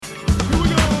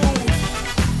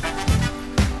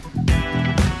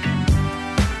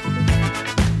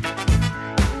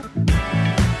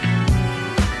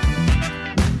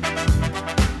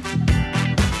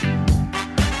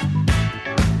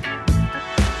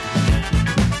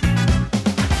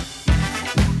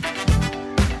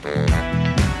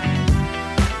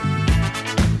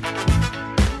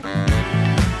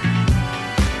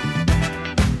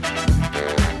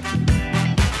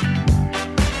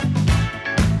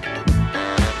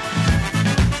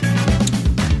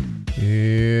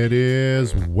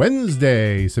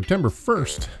Wednesday, September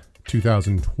 1st,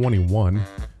 2021.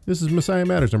 This is Messiah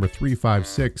Matters number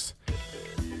 356.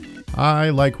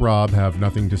 I, like Rob, have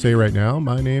nothing to say right now.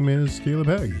 My name is Caleb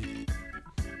Hegg.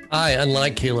 I,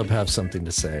 unlike Caleb, have something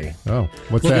to say. Oh,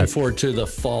 what's Looking that? forward to the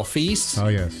fall feast. Oh,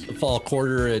 yes. The fall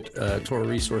quarter at Torah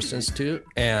Resource Institute.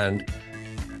 And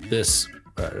this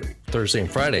Thursday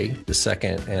and Friday, the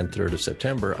 2nd and 3rd of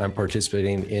September, I'm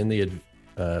participating in the,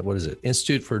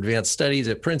 Institute for Advanced Studies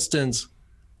at Princeton's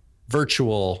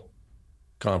virtual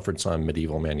conference on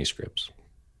medieval manuscripts.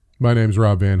 My name's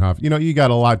Rob Van Hoff. You know, you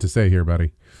got a lot to say here,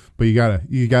 buddy. But you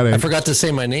gotta. I forgot to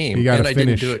say my name. You gotta and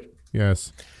finish. I didn't do it.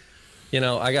 Yes. You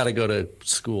know, I got to go to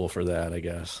school for that, I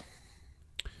guess.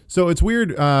 So it's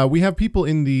weird. We have people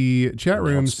in the chat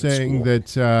room saying that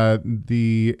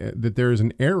that there is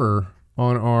an error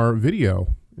on our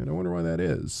video, and I wonder why that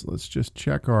is. Let's just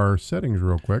check our settings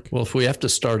real quick. Well, if we have to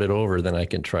start it over, then I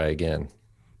can try again.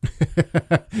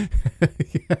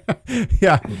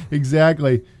 Yeah,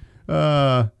 exactly.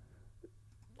 Okay.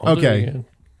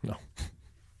 No.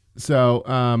 So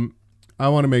I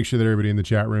want to make sure that everybody in the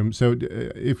chat room. So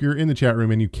if you're in the chat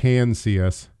room and you can see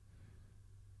us,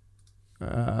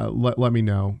 let me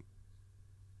know.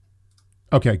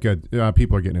 Okay, good.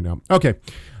 People are getting it now. Okay.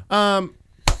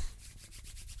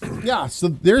 Yeah, so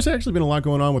there's actually been a lot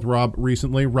going on with Rob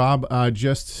recently. Rob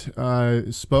just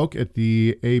spoke at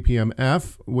the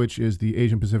APMF, which is the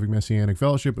Asian Pacific Messianic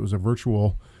Fellowship. It was a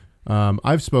virtual.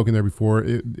 I've spoken there before.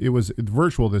 It was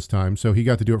virtual this time, so he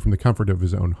got to do it from the comfort of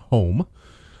his own home.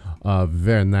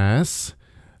 Very nice.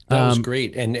 That was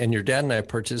great. And your dad and I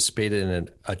participated in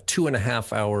a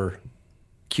 2.5 hour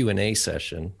Q&A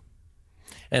session.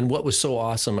 And what was so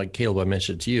awesome, like Caleb, I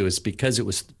mentioned to you, is because it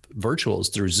was virtual, it's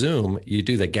through Zoom, you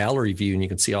do the gallery view and you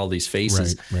can see all these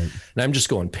faces. Right. And I'm just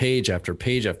going page after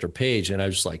page after page. And I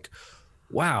was like,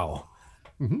 wow.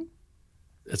 Mm-hmm.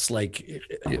 It's like,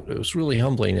 it was really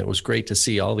humbling. It was great to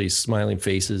see all these smiling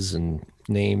faces and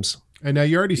names. And now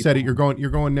you already said it. You're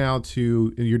going now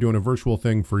to, you're doing a virtual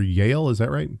thing for Yale. Is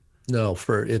that right? No,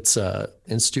 it's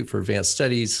Institute for Advanced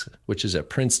Studies, which is at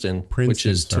Princeton, which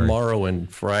is tomorrow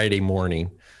and Friday morning.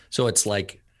 So it's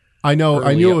like, I knew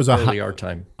it was our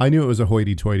time. I knew it was a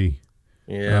hoity-toity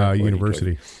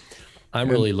university. I'm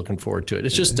really looking forward to it.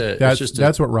 It's just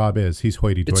that's what Rob is. He's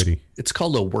hoity-toity. It's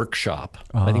called a workshop.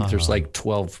 I think there's like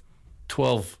 12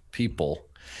 people.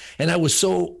 And I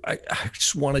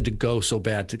just wanted to go so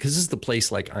bad because this is the place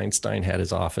like Einstein had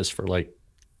his office for like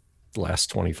the last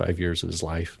 25 years of his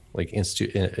life, like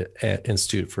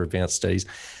Institute for Advanced Studies.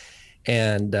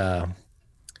 And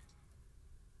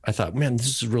I thought, man,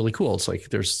 this is really cool. It's like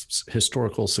there's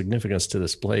historical significance to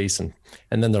this place. And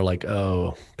then they're like,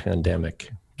 oh,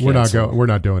 pandemic. We're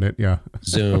not doing it. Yeah.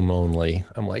 Zoom only.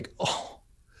 I'm like, oh,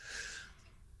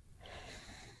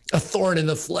 a thorn in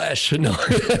the flesh. No,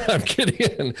 I'm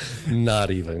kidding.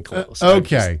 Not even close.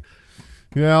 Okay.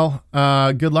 Well,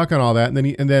 good luck on all that.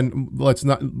 And then let's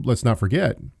not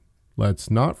forget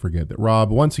that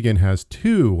Rob once again has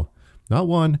not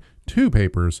one, two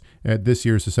papers at this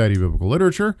year's Society of Biblical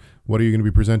Literature. What are you going to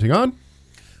be presenting on?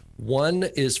 One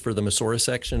is for the Masorah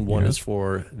section. One is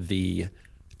for the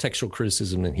textual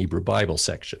criticism in Hebrew Bible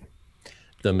section.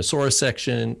 The Masorah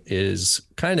section is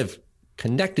kind of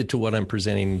connected to what I'm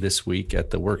presenting this week at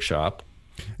the workshop.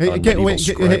 Hey, can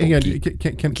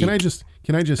I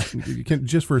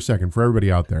just for a second for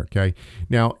everybody out there, okay?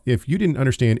 Now, if you didn't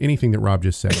understand anything that Rob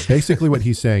just said, basically what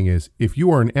he's saying is if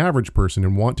you are an average person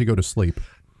and want to go to sleep,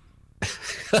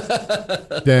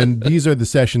 then these are the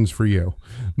sessions for you.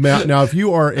 Now, if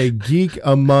you are a geek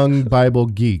among Bible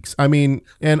geeks, I mean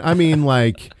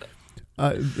like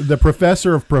the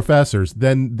professor of professors,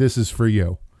 then this is for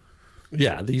you.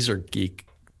 Yeah, these are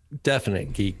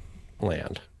definite geek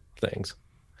land things.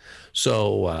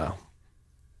 So,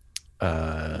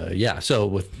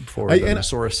 So for the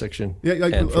Masorah section,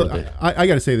 I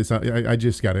got to say this. I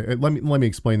just got to let me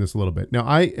explain this a little bit. Now,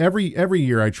 every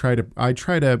year I try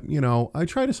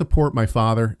to support my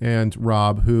father and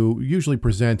Rob, who usually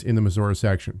present in the Masorah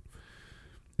section.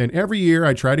 And every year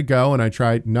I try to go and I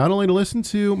try not only to listen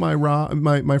to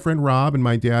my friend Rob and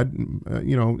my dad,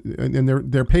 and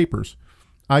their papers.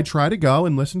 I try to go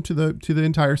and listen to the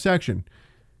entire section.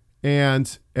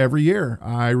 And every year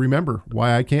I remember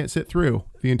why I can't sit through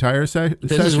the entire session.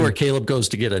 This is where Caleb goes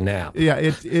to get a nap. Yeah,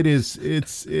 it's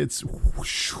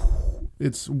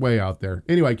way out there.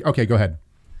 Anyway, okay, go ahead.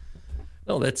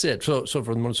 No, that's it. So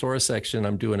for the Masorah section,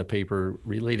 I'm doing a paper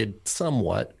related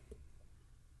somewhat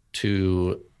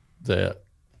to the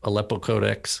Aleppo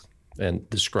Codex and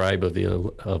the scribe of the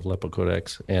Aleppo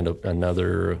Codex and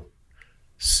another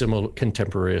similar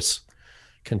contemporaneous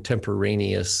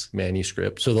contemporaneous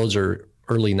manuscript. So those are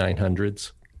early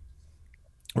 900s,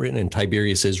 written in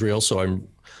Tiberias, Israel. So I'm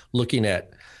looking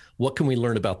at what can we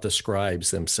learn about the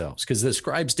scribes themselves? Because the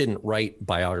scribes didn't write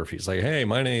biographies like, hey,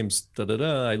 my name's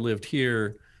da-da-da, I lived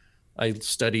here, I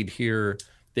studied here.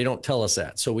 They don't tell us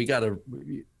that. So we got to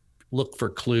look for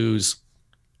clues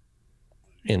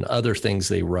in other things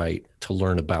they write to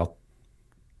learn about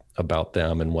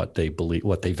them and what they believe,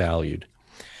 what they valued.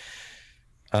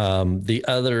 The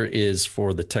other is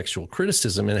for the textual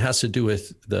criticism, and it has to do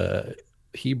with the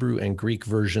Hebrew and Greek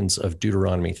versions of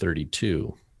Deuteronomy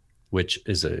 32, which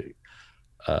is a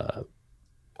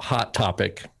hot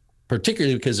topic,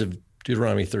 particularly because of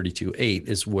Deuteronomy 32:8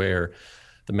 is where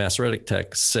the Masoretic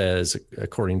text says,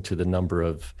 according to the number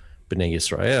of Bnei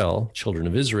Yisrael, children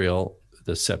of Israel,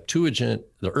 the Septuagint,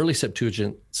 the early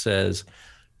Septuagint says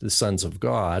the sons of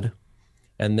God,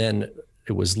 and then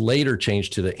it was later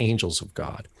changed to the angels of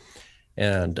God.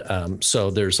 And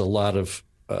so there's a lot of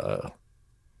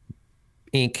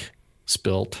ink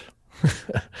spilt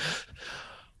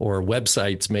or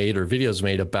websites made or videos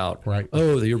made about, right.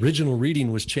 Oh, the original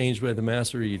reading was changed by the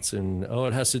Masoretes, and oh,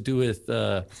 it has to do with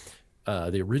the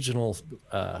original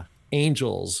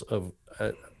angels of,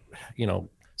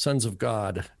 sons of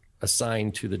God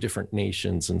assigned to the different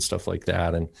nations and stuff like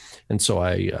that. And so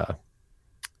I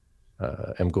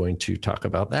am going to talk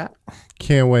about that.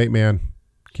 Can't wait, man.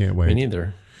 Can't wait. Me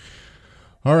neither.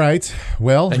 All right.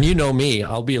 Well, and you know me,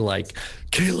 I'll be like,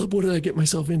 Caleb, what did I get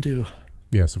myself into?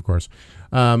 Yes, of course.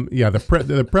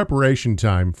 The preparation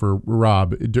time for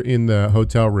Rob in the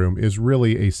hotel room is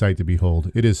really a sight to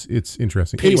behold. It's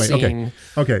interesting. Pacing,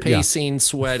 okay, pacing,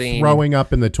 sweating, throwing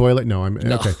up in the toilet. No.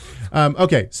 Okay.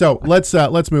 Okay, so let's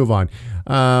move on.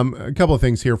 A couple of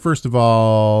things here. First of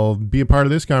all, be a part of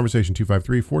this conversation.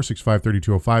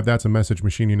 253-465-3205. That's a message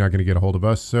machine. You're not going to get a hold of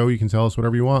us, so you can tell us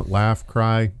whatever you want. Laugh,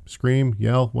 cry, scream,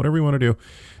 yell, whatever you want to do.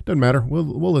 Doesn't matter.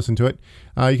 We'll listen to it.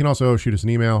 You can also shoot us an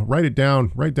email. Write it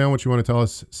down. Write down what you want to tell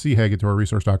us.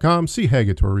 chegg@torahresource.com.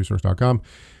 chegg@torahresource.com.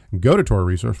 Go to Torah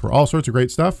Resource for all sorts of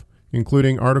great stuff,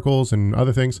 including articles and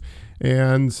other things.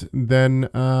 And then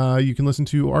you can listen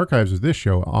to archives of this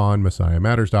show on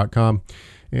messiahmatters.com.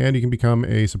 And you can become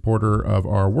a supporter of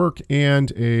our work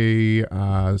and a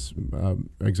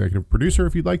executive producer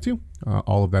if you'd like to.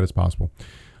 All of that is possible.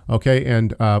 Okay,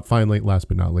 and finally, last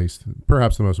but not least,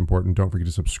 perhaps the most important, don't forget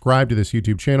to subscribe to this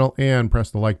YouTube channel and press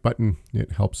the like button.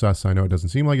 It helps us. I know it doesn't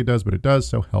seem like it does, but it does,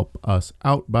 so help us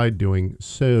out by doing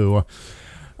so.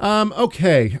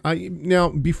 Okay, now,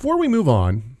 before we move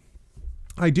on,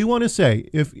 I do want to say,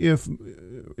 if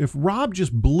Rob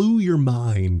just blew your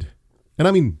mind, and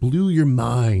I mean blew your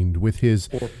mind with his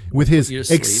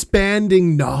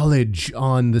expanding knowledge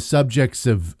on the subjects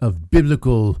of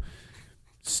biblical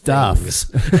stuff,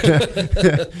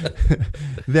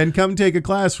 then come take a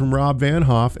class from Rob Van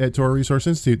Hoff at Torah Resource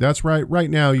Institute. That's right. Right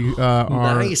now, you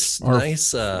nice.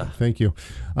 Thank you.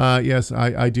 Yes,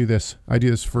 I do this. I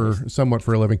do this for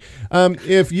a living.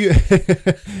 If you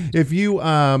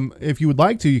would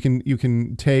like to, you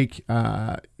can take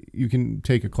a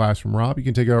class from Rob. You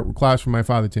can take a class from my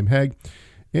father, Tim Hegg.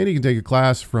 And you can take a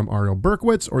class from Ariel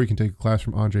Berkowitz, or you can take a class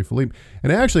from Andre Philippe.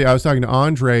 And actually, I was talking to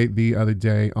Andre the other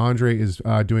day. Andre is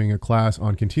doing a class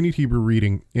on continued Hebrew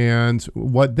reading. And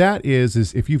what that is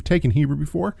if you've taken Hebrew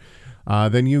before,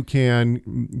 then you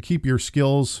can keep your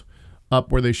skills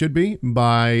up where they should be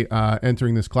by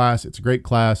entering this class. It's a great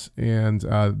class, and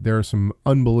there are some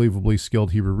unbelievably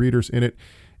skilled Hebrew readers in it.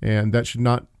 And that should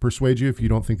not persuade you if you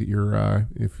don't think that you're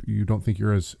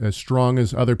as strong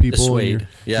as other people. Yeah.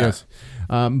 Yes.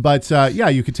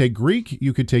 You could take Greek,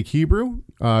 you could take Hebrew.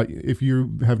 If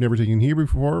you have never taken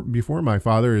Hebrew before, my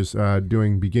father is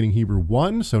doing beginning Hebrew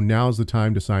 1, so now's the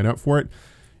time to sign up for it.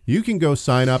 You can go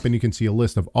sign up, and you can see a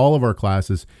list of all of our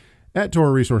classes at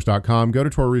TorahResource.com. Go to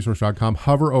TorahResource.com,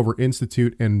 hover over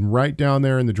Institute, and right down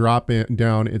there in the drop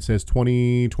down, it says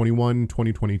 2021,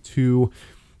 2022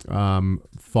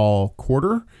 fall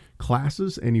quarter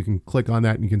classes, and you can click on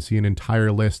that and you can see an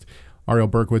entire list. Ariel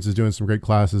Berkowitz is doing some great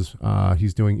classes.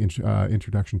 He's doing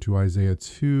Introduction to Isaiah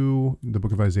 2, the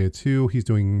book of Isaiah 2. He's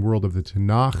doing World of the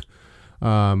Tanakh.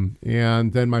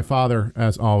 And then my father,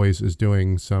 as always, is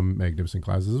doing some magnificent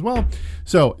classes as well.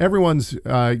 So everyone's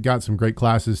got some great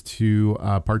classes to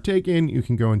partake in. You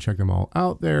can go and check them all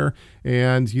out there,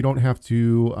 and you don't have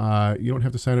to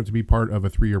sign up to be part of a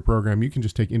 3-year program. You can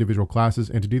just take individual classes,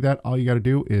 and to do that, all you got to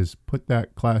do is put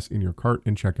that class in your cart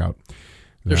and check out.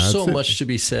 There's so much to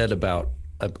be said about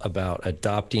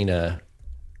adopting an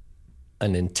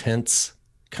intense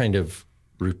kind of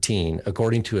routine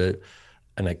according to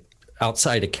an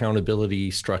outside accountability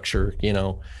structure.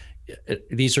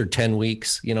 these are 10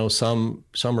 weeks, some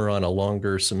are on a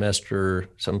longer semester,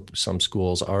 some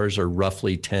schools. Ours are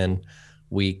roughly 10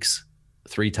 weeks,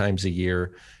 3 times a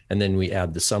year. And then we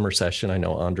add the summer session. I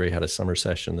know Andre had a summer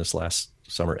session this last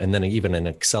summer, and then even an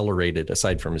accelerated,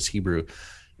 aside from his Hebrew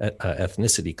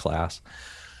ethnicity class.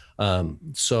 Even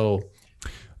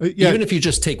if you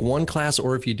just take one class,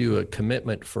 or if you do a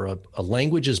commitment for a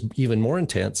language, is even more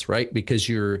intense, right? Because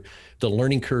the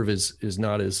learning curve is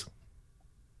not as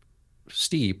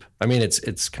steep. I mean,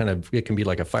 it can be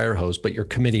like a fire hose, but you're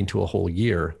committing to a whole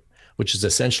year, which is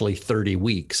essentially 30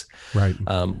 weeks. Right.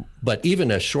 But even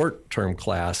a short-term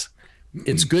class,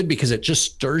 it's good because it just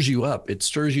stirs you up. It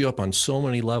stirs you up on so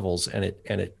many levels, and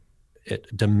it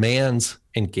demands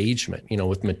engagement,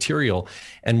 with material.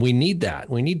 And we need that.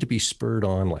 We need to be spurred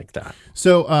on like that.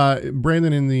 So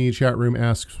Brandon in the chat room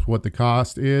asks what the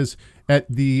cost is at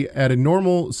a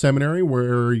normal seminary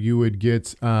where you would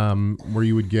get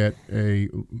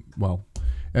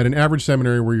at an average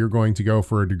seminary where you're going to go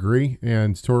for a degree,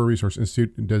 and Torah Resource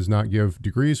Institute does not give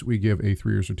degrees. We give a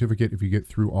 3-year certificate if you get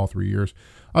through all 3 years.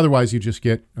 Otherwise, you just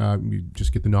get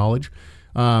the knowledge.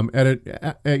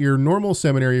 At your normal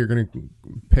seminary, you're going to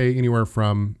pay anywhere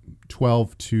from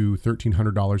 $1,200 to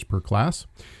 $1,300 per class.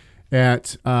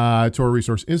 At Torah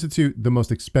Resource Institute, the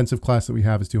most expensive class that we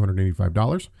have is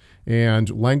 $285, and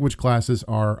language classes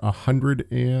are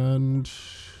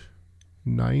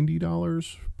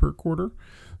 $190 per quarter.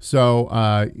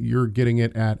 So you're getting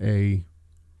it at a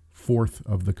fourth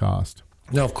of the cost.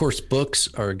 Now, of course, books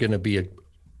are going to be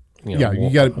you got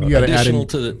to add additional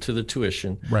in to the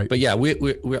tuition, right? But yeah,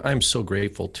 I'm so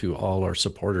grateful to all our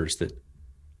supporters that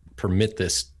permit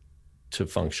this to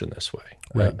function this way.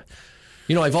 Right.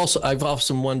 I've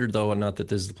often wondered, though, and not that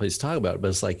this is the place to talk about it, but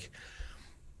it's like,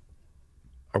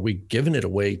 are we giving it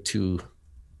away too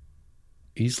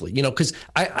easily? Because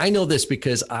I know this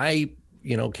because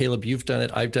Caleb, you've done it,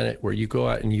 I've done it, where you go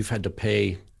out and you've had to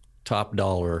pay top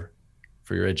dollar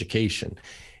for your education,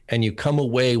 and you come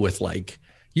away with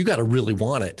you got to really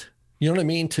want it. You know what I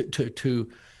mean? To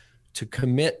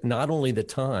commit not only the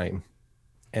time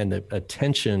and the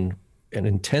attention and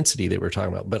intensity that we're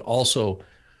talking about, but also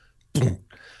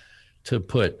to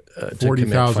put to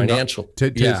commit financial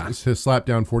to slap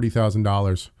down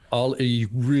 $40,000. You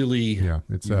really,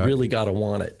 really got to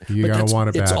want it. You got to want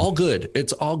it bad. It's all good.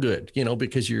 It's all good,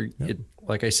 because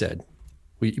like I said,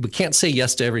 we can't say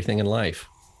yes to everything in life.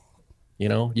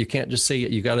 You can't just say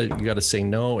it. You gotta say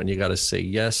no, and you gotta say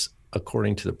yes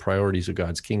according to the priorities of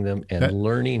God's kingdom, and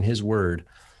learning His word.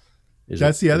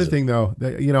 That's the other thing, though.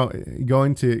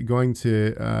 Going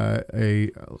to a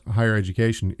higher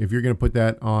education, if you're going to put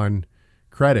that on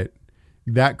credit,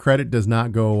 that credit does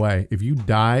not go away. If you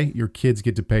die, your kids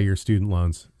get to pay your student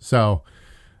loans. So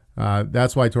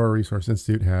that's why Torah Resource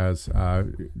Institute has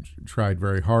tried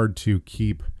very hard to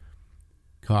keep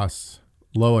costs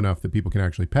low enough that people can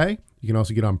actually pay. You can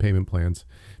also get on payment plans.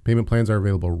 Payment plans are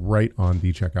available right on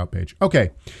the checkout page.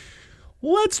 Okay,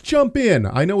 let's jump in.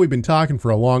 I know we've been talking for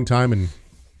a long time and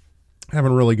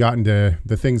haven't really gotten to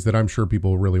the things that I'm sure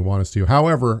people really want us to.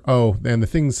 However, and the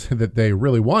things that they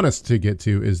really want us to get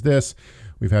to is this.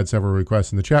 We've had several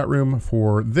requests in the chat room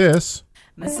for this.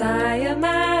 Messiah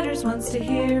Matters wants to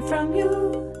hear from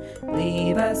you.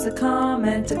 Leave us a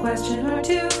comment, a question or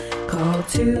two. Call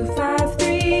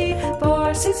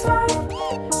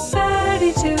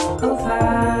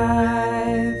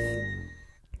 253-465-3205.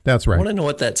 That's right. I want to know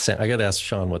what that sound. I got to ask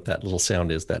Sean what that little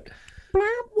sound is. That.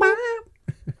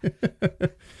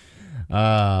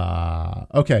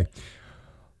 Okay.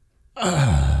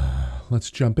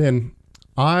 Let's jump in.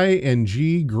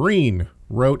 ING Green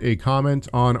wrote a comment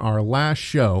on our last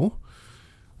show,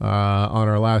 on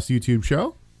our last YouTube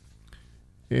show.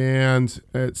 And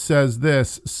it says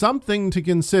this: something to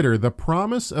consider. The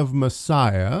promise of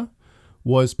Messiah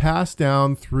was passed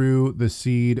down through the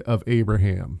seed of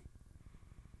Abraham.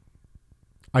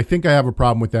 I think I have a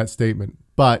problem with that statement,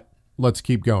 but let's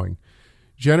keep going.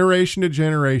 Generation to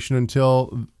generation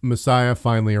until Messiah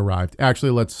finally arrived.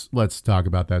 Actually, let's talk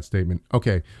about that statement.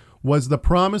 Okay. Was the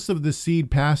promise of the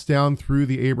seed passed down through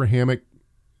the Abrahamic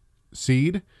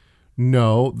seed?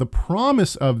 No, the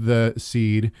promise of the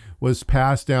seed was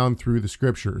passed down through the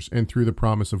scriptures and through the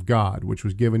promise of God, which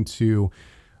was given to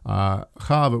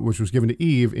Chava, which was given to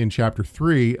Eve in chapter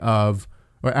 3 it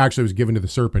was given to the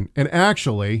serpent. And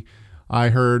actually, I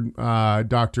heard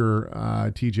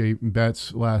Dr. T.J.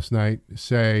 Betts last night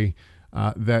say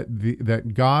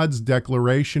that God's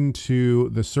declaration to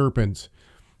the serpent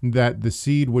that the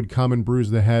seed would come and bruise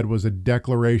the head was a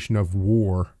declaration of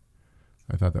war.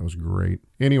 I thought that was great.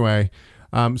 Anyway,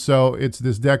 So it's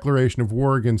this declaration of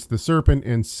war against the serpent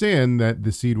and sin that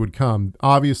the seed would come.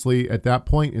 Obviously, at that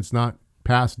point, it's not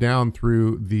passed down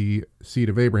through the seed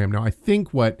of Abraham. Now, I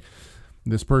think what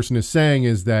this person is saying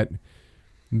is that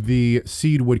the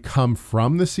seed would come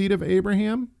from the seed of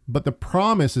Abraham, but the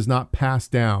promise is not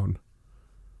passed down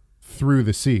through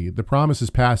the seed. The promise is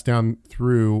passed down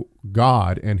through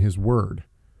God and his word,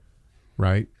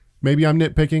 right? Maybe I'm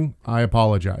nitpicking. I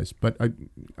apologize. But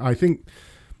I think,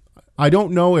 I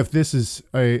don't know if this is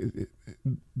the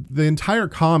entire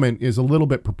comment is a little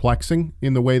bit perplexing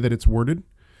in the way that it's worded.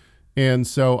 And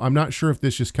so I'm not sure if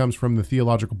this just comes from the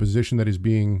theological position that is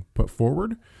being put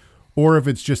forward, or if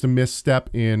it's just a misstep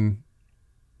in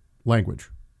language.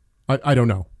 I don't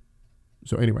know.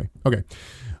 So anyway, okay,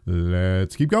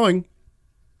 let's keep going.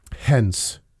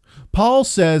 Hence, Paul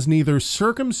says neither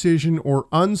circumcision or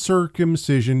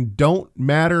uncircumcision don't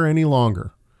matter any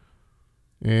longer.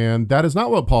 And that is not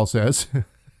what Paul says.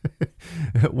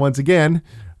 Once again,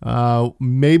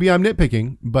 maybe I'm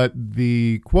nitpicking, but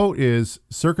the quote is,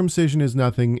 circumcision is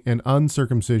nothing and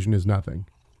uncircumcision is nothing.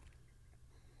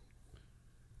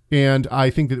 And I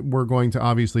think that we're going to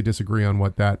obviously disagree on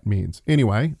what that means.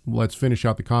 Anyway, let's finish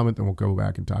out the comment, then we'll go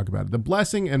back and talk about it. The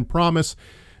blessing and promise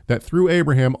that through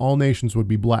Abraham, all nations would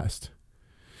be blessed.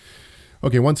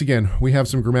 Okay, once again, we have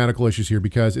some grammatical issues here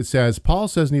because it says, Paul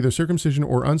says neither circumcision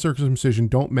or uncircumcision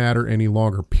don't matter any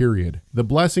longer, period. The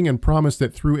blessing and promise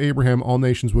that through Abraham, all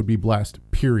nations would be blessed,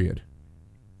 period.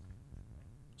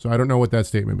 So I don't know what that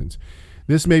statement means.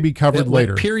 This may be covered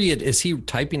later. Period. Is he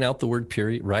typing out the word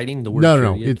period, writing the word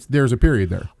No. period? There's a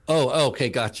period there. Oh, okay,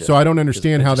 gotcha. So I don't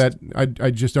understand how that, I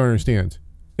just don't understand.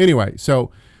 Anyway,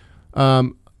 so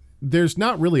there's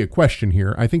not really a question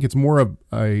here. I think it's more of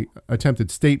a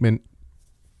attempted statement.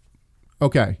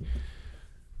 Okay.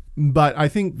 But I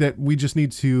think that we just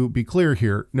need to be clear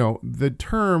here. No, the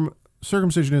term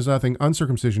circumcision is nothing,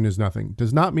 uncircumcision is nothing,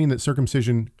 does not mean that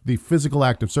circumcision, the physical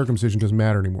act of circumcision, doesn't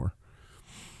matter anymore.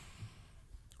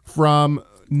 From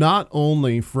not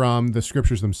only from the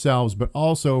scriptures themselves, but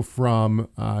also from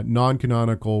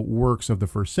non-canonical works of the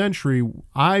first century,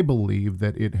 I believe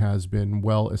that it has been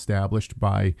well established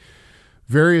by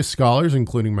various scholars,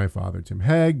 including my father, Tim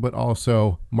Hegg, but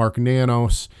also Mark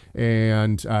Nanos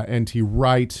and N.T.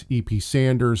 Wright, E.P.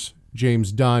 Sanders,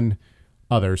 James Dunn,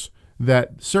 others,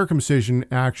 that circumcision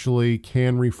actually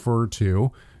can refer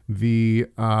to the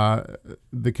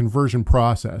conversion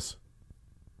process.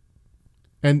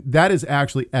 And that is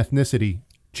actually ethnicity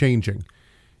changing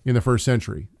in the first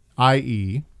century,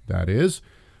 i.e., that is,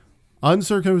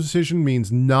 uncircumcision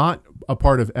means not a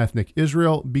part of ethnic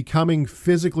Israel. Becoming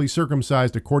physically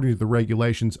circumcised according to the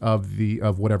regulations of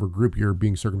whatever group you're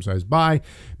being circumcised by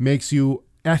makes you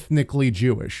ethnically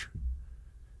Jewish.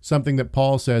 Something that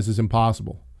Paul says is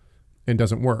impossible and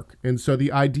doesn't work. And so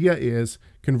the idea is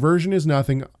conversion is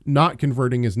nothing, not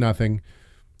converting is nothing.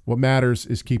 What matters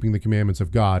is keeping the commandments of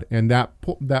God. And that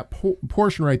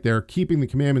portion right there, keeping the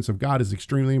commandments of God, is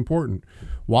extremely important.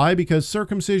 Why? Because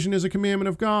circumcision is a commandment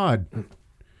of God.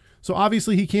 So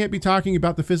obviously he can't be talking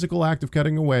about the physical act of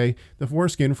cutting away the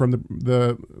foreskin from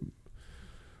the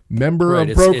member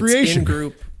of procreation. It's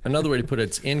in-group. Another way to put it,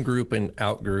 it's in-group and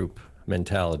out-group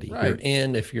mentality. Right. You're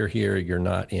in if you're here, you're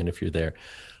not in if you're there.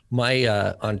 My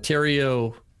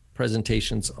Ontario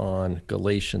presentations on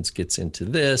Galatians gets into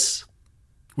this.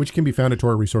 Which can be found at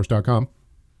TorahResource.com.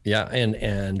 Yeah,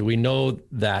 and we know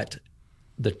that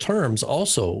the terms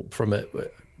also from a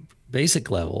basic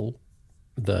level,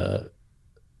 the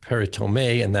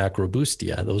peritome and the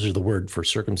acrobustia, those are the word for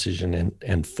circumcision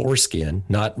and foreskin,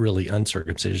 not really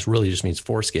uncircumcision, really just means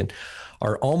foreskin,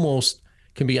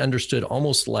 can be understood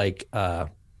almost like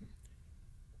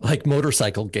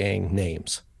motorcycle gang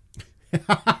names.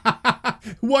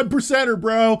 1%er,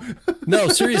 bro. No,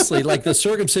 seriously, like the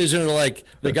circumcision, like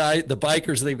the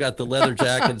bikers, they've got the leather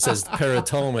jacket that says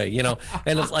peritome,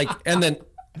 and it's like, and then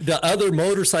the other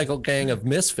motorcycle gang of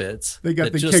misfits, they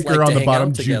got the kicker on the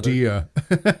bottom, Judea.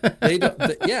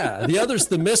 The others,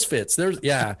 the misfits.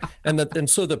 And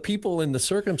so the people in the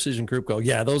circumcision group go,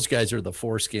 yeah, those guys are the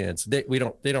foreskins.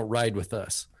 They don't ride with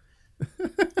us.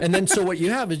 And then so what you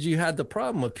have is you had the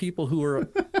problem of people who are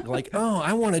like, oh,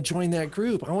 I want to join that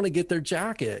group. I want to get their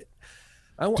jacket.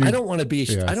 I don't want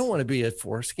to be a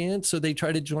foreskin. So they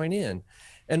try to join in.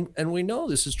 And we know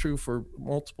this is true for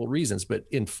multiple reasons, but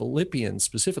in Philippians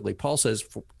specifically, Paul says,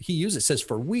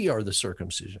 for we are the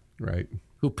circumcision, right,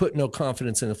 who put no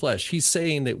confidence in the flesh. He's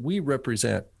saying that we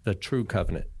represent the true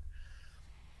covenant,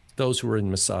 those who are in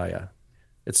Messiah.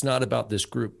 It's not about this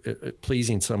group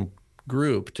pleasing some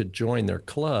group to join their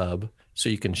club so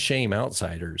you can shame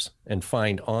outsiders and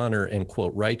find honor and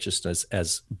quote righteousness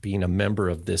as being a member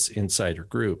of this insider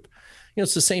group.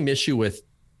 It's the same issue with,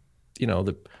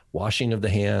 the washing of the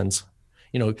hands.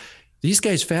 These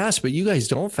guys fast, but you guys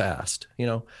don't fast,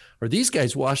 or these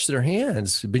guys wash their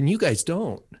hands, but you guys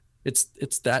don't.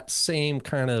 It's that same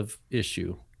kind of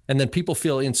issue. And then people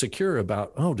feel insecure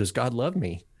about, oh, does God love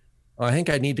me? I think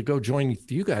I need to go join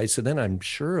with you guys, so then I'm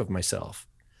sure of myself.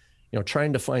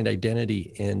 Trying to find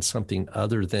identity in something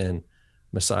other than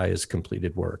Messiah's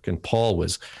completed work. And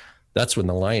that's when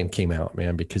the lion came out,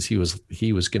 man, because he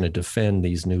was going to defend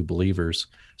these new believers,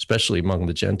 especially among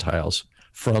the Gentiles,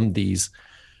 from these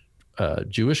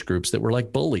Jewish groups that were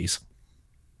like bullies.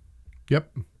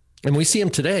 Yep. And we see them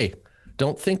today.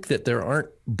 Don't think that there aren't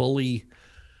bully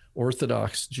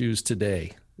Orthodox Jews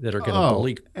today that are going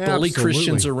to bully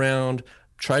Christians around,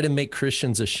 try to make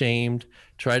Christians ashamed,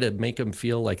 try to make them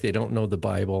feel like they don't know the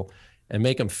Bible, and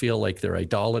make them feel like they're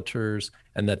idolaters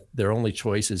and that their only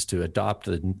choice is to adopt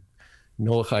the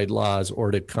Noahide laws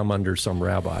or to come under some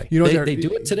rabbi. They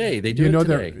do it today. They do it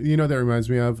today. That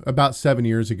reminds me of about 7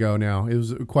 years ago now. It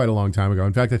was quite a long time ago.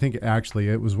 In fact, I think actually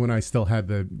it was when I still had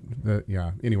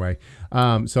anyway.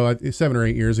 So 7 or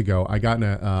 8 years ago, I got in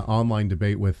an online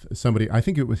debate with somebody. I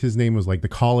think his name was like the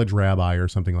college rabbi or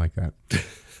something like that.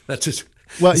 That's just...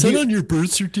 Well, is that on your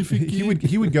birth certificate?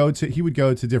 He would go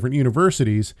to different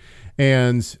universities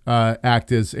and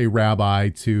act as a rabbi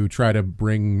to try to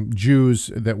bring Jews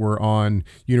that were on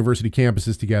university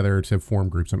campuses together to form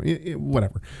groups.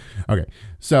 Whatever. Okay,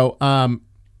 so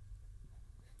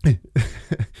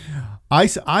I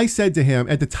said to him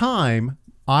at the time,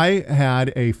 I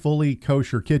had a fully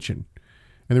kosher kitchen,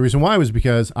 and the reason why was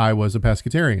because I was a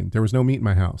pescatarian. There was no meat in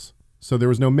my house, so there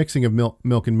was no mixing of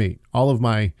milk and meat. All of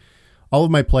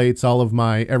my plates, all of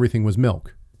my everything was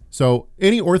milk. So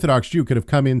any Orthodox Jew could have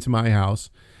come into my house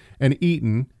and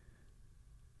eaten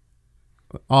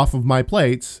off of my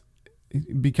plates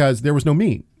because there was no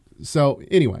meat. So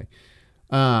anyway,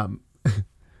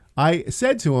 I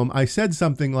said to him, I said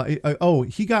something like,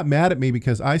 he got mad at me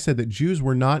because I said that Jews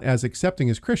were not as accepting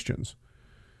as Christians.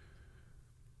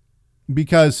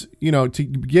 Because, to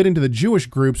get into the Jewish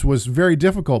groups was very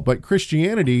difficult, but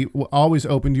Christianity always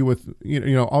opened you with,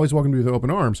 always welcomed you with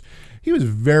open arms. He was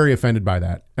very offended by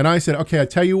that. And I said, okay, I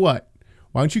tell you what,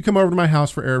 why don't you come over to my house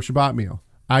for Erev Shabbat meal?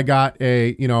 I got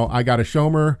a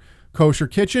Shomer kosher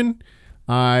kitchen.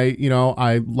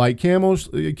 I light candles.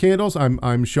 I'm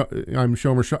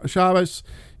Shomer Shabbos.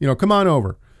 Come on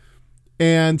over.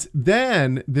 And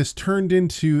then this turned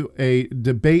into a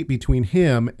debate between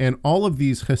him and all of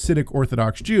these Hasidic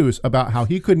Orthodox Jews about how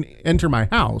he couldn't enter my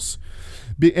house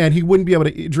and he wouldn't be able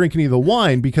to drink any of the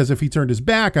wine because if he turned his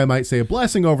back, I might say a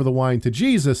blessing over the wine to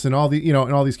Jesus and all the,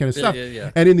 and all these kind of stuff. Yeah.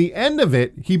 And in the end of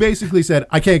it, he basically said,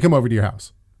 I can't come over to your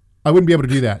house. I wouldn't be able to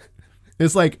do that.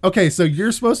 It's like, okay, so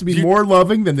you're supposed to be more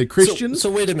loving than the Christians?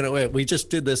 So wait a minute. We just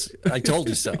did this. I told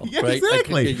you so. Yeah, right?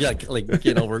 Exactly.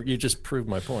 You just proved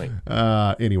my point.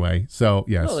 Anyway, so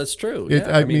yes. No, that's true.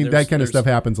 I mean that kind of stuff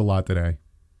happens a lot today.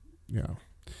 Yeah.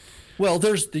 Well,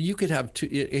 you could have two.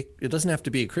 It doesn't have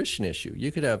to be a Christian issue.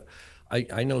 You could have.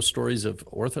 I know stories of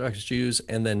Orthodox Jews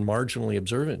and then marginally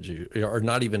observant Jews, or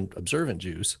not even observant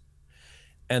Jews,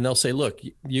 and they'll say, "Look,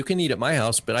 you can eat at my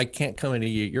house, but I can't come and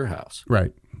eat at your house."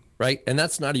 Right. Right, and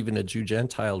that's not even a Jew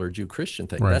Gentile or Jew Christian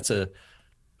thing. Right. That's a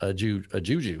Jew. A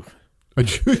Jew.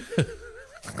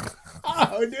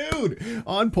 Oh, dude,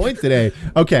 on point today.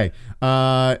 Okay,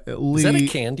 Lee. Is that a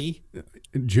candy?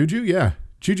 Juju, yeah.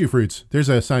 Juju fruits. There's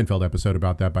a Seinfeld episode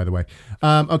about that, by the way.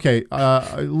 Okay,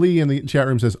 Lee in the chat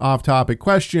room says, off topic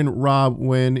question. Rob,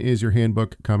 when is your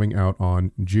handbook coming out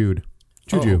on Juju?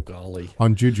 Oh, golly.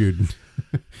 On Juju.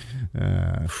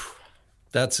 I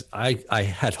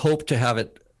had hoped to have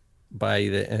it by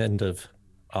the end of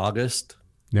August.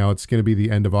 Now it's going to be the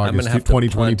end of August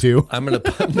 2022. I'm going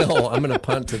to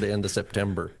punt to the end of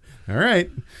September. All right.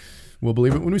 We'll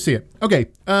believe it when we see it. Okay.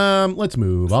 Let's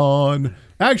move on.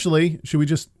 Actually, should we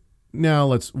just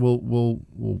we'll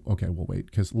wait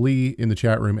because Lee in the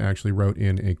chat room actually wrote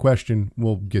in a question.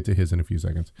 We'll get to his in a few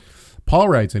seconds. Paul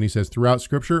writes, and he says, throughout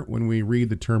scripture, when we read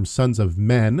the term sons of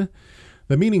men,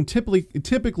 the meaning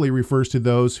typically refers to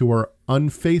those who are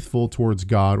unfaithful towards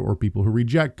God or people who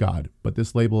reject God. But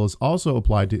this label is also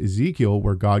applied to Ezekiel,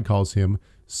 where God calls him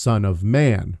son of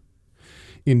man.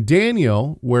 In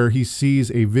Daniel, where he sees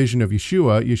a vision of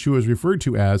Yeshua, Yeshua is referred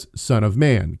to as son of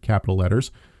man, capital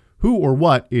letters. Who or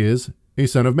what is a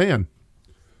son of man?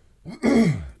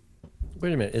 Wait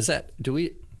a minute. Say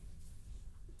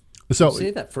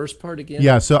that first part again?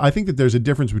 Yeah, so I think that there's a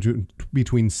difference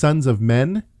between sons of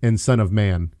men and son of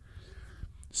man.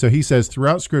 So he says,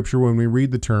 throughout Scripture, when we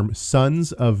read the term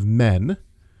sons of men,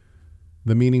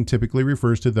 the meaning typically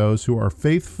refers to those who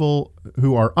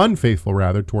are unfaithful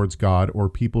rather towards God, or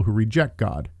people who reject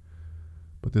God.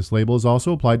 But this label is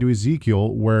also applied to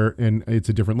Ezekiel, and it's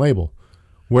a different label.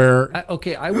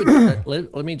 I would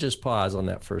let me just pause on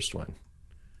that first one.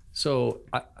 So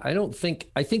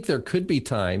I think there could be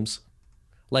times,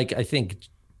 like I think,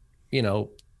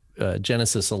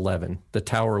 Genesis 11, the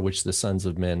tower which the sons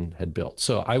of men had built.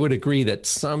 So I would agree that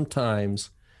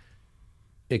sometimes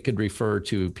it could refer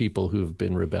to people who've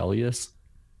been rebellious,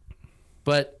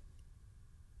 but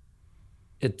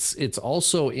it's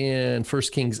also in 1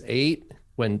 Kings 8,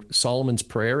 when Solomon's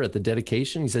prayer at the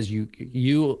dedication, he says,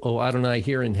 you, O Adonai,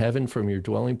 hear in heaven from your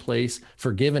dwelling place,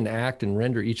 forgive and act and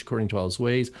render each according to all his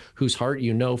ways, whose heart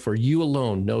you know, for you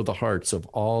alone know the hearts of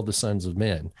all the sons of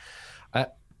men.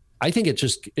 I think it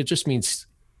just means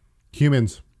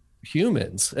humans.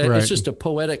 Right. It's just a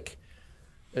poetic,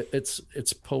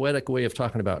 it's poetic way of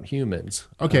talking about humans.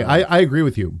 Okay, I agree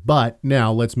with you. But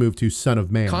now let's move to Son of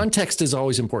Man. Context is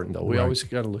always important, though. We always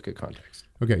got to look at context.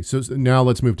 Okay, so now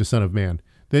let's move to Son of Man.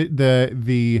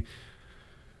 The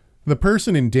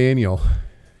person in Daniel,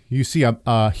 you see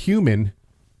a human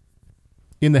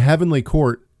in the heavenly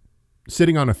court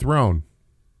sitting on a throne.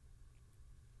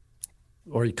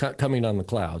 Or coming on the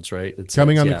clouds, right?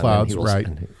 Coming on the clouds, right.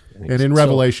 And in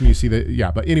Revelation, you see that, yeah.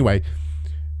 But anyway,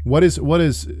 what does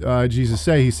Jesus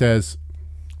say? He says,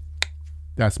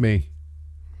 that's me.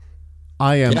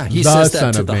 I am he the says that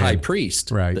Son to of the Man. high priest.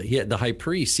 Right. The high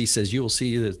priest, he says, you will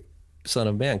see the Son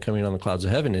of Man coming on the clouds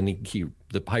of heaven. And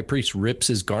the high priest rips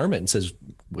his garment and says,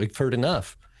 we've heard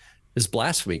enough. It's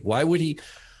blasphemy. Why would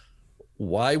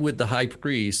the high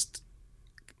priest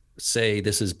say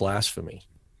this is blasphemy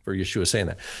for Yeshua saying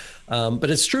that?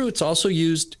 But it's true. It's also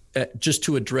used just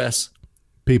to address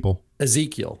people.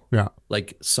 Ezekiel. Yeah.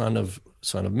 Like son of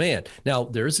man. Now,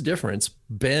 there is a difference.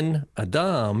 Ben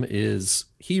Adam is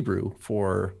Hebrew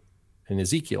in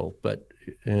Ezekiel, but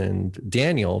in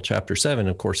Daniel chapter 7,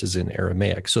 of course, is in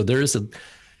Aramaic. So there is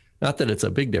not that it's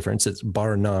a big difference. It's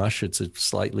Barnash. It's a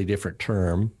slightly different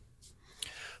term.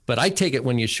 But I take it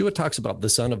when Yeshua talks about the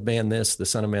Son of Man this, the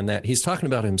Son of Man that, he's talking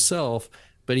about himself,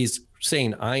 but he's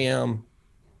saying, I am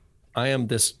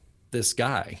this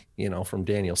guy, from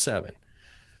Daniel 7.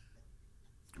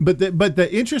 But the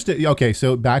interesting. Okay,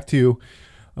 so back to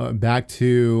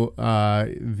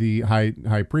the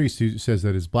high priest who says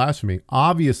that is blasphemy.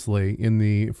 Obviously, in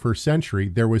the first century,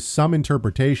 there was some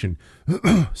interpretation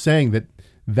saying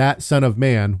that Son of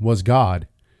Man was God.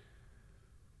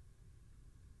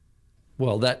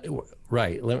 Well,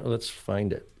 right. Let's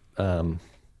find it.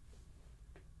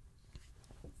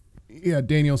 Yeah,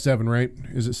 Daniel 7, right?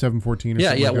 Is it 7:14?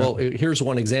 Yeah. Well, here's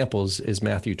one example: is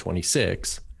Matthew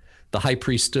 26. The high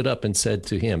priest stood up and said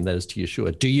to him, that is to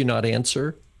Yeshua, do you not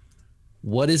answer?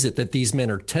 What is it that these men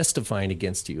are testifying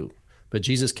against you? But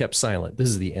Jesus kept silent. This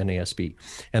is the NASB.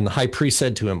 And the high priest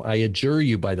said to him, I adjure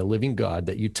you by the living God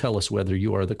that you tell us whether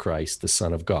you are the Christ, the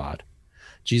Son of God.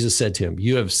 Jesus said to him,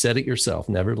 you have said it yourself.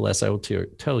 Nevertheless, I will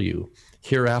tell you,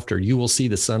 hereafter you will see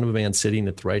the Son of Man sitting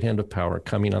at the right hand of power,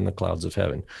 coming on the clouds of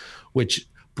heaven, which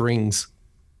brings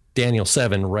Daniel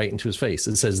 7 right into his face.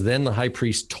 It says, then the high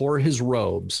priest tore his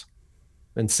robes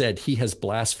and said, he has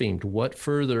blasphemed. What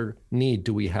further need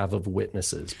do we have of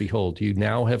witnesses? Behold, you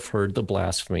now have heard the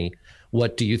blasphemy.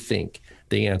 What do you think?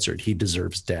 They answered, he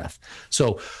deserves death.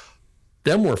 So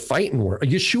then we're fighting.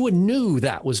 Yeshua knew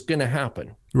that was going to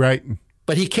happen. Right.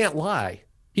 But he can't lie.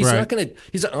 He's not going to,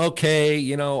 he's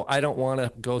okay, I don't want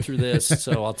to go through this.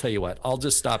 So I'll tell you what, I'll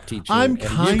just stop teaching.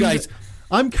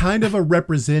 I'm kind of a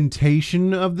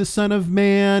representation of the Son of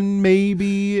Man,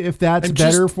 maybe, if that's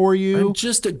better for you. I'm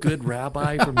just a good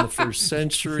rabbi from the first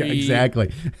century. Yeah,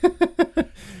 exactly.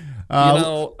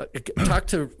 Talk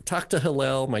to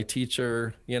Hillel, my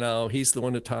teacher. He's the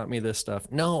one who taught me this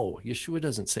stuff. No, Yeshua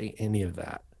doesn't say any of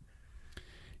that.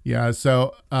 Yeah,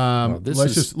 so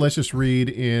let's just read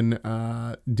in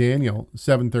Daniel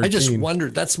 7:13. I just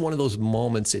wondered, that's one of those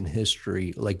moments in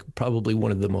history, like probably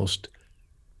one of the most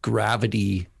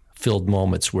gravity-filled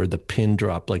moments where the pin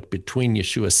dropped, like between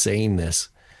Yeshua saying this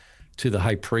to the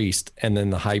high priest and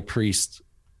then the high priest's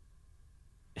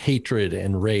hatred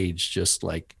and rage just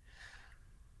like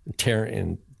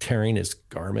tearing his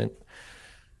garment.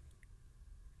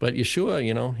 But Yeshua,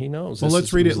 he knows. Well,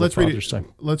 let's read it. Let's read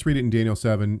it in Daniel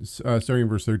 7, starting in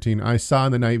verse 13. I saw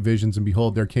in the night visions, and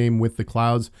behold, there came with the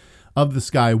clouds of the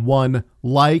sky one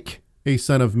like a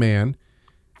son of man.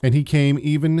 And he came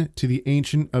even to the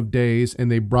Ancient of Days,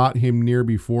 and they brought him near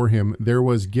before him. There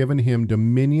was given him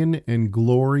dominion and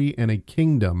glory and a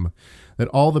kingdom that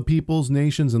all the peoples,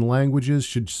 nations, and languages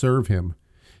should serve him.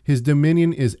 His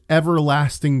dominion is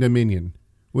everlasting dominion,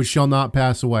 which shall not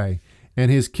pass away, and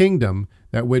his kingdom,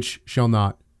 that which shall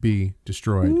not be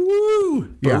destroyed.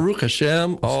 Woo! Yeah. Baruch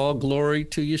Hashem, all glory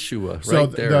to Yeshua. So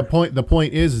Right there. the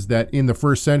point is that in the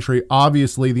first century,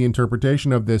 obviously the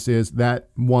interpretation of this is that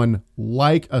one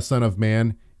like a son of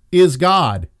man is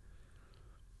God.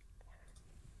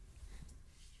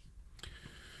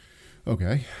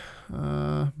 Okay.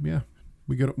 Yeah.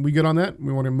 We good on that?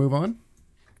 We want to move on?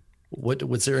 What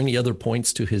was there any other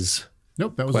points to his?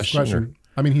 Nope, that was his Question question.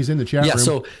 I mean, he's in the chat Yeah, room.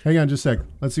 so- Hang on just a sec.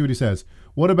 Let's see what he says.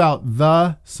 What about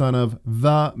the son of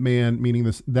the man, meaning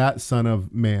that son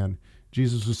of man?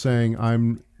 Jesus was saying,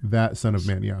 I'm that son of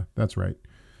man. Yeah, that's right.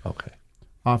 Okay.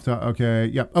 Okay.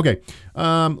 Yep. Okay.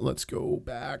 Let's go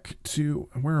back to,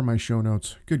 where are my show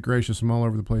notes? Good gracious, I'm all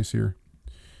over the place here.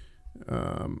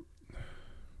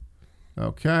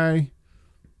 Okay.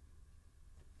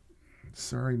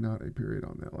 Sorry, not a period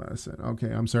on that last sentence. Okay,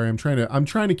 I'm sorry. I'm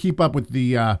trying to keep up with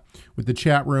the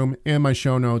chat room and my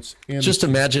show notes. And Just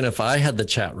imagine if I had the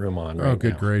chat room on right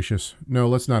good now. gracious. No,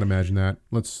 let's not imagine that.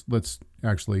 Let's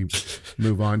actually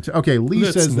move on to. Okay, Lee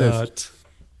says this.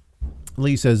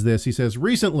 Lee says this. He says,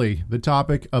 recently, the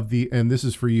topic of and this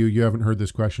is for you. You haven't heard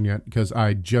this question yet because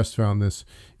I just found this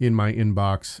in my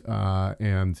inbox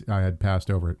and I had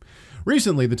passed over it.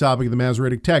 Recently, the topic of the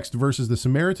Masoretic text versus the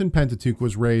Samaritan Pentateuch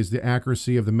was raised. The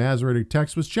accuracy of the Masoretic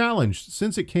text was challenged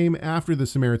since it came after the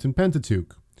Samaritan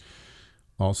Pentateuch.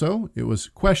 Also, it was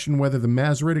questioned whether the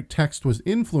Masoretic text was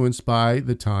influenced by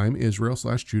the time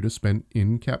Israel/Judah spent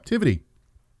in captivity.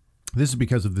 This is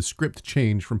because of the script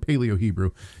change from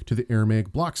Paleo-Hebrew to the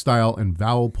Aramaic block style and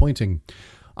vowel pointing.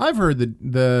 I've heard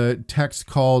the text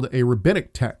called a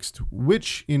rabbinic text,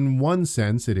 which in one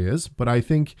sense it is, but I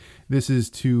think this is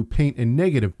to paint a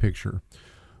negative picture,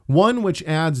 one which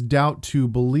adds doubt to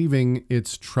believing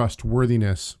its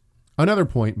trustworthiness. Another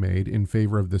point made in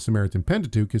favor of the Samaritan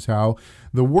Pentateuch is how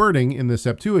the wording in the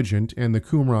Septuagint and the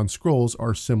Qumran scrolls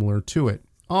are similar to it.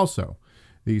 Also,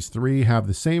 these three have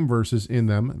the same verses in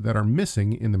them that are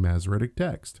missing in the Masoretic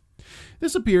text.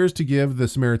 This appears to give the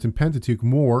Samaritan Pentateuch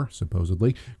more,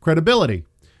 supposedly, credibility.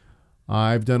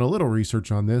 I've done a little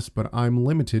research on this, but I'm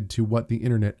limited to what the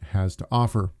internet has to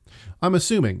offer. I'm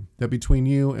assuming that between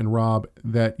you and Rob,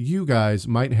 that you guys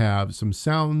might have some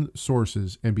sound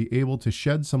sources and be able to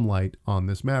shed some light on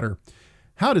this matter.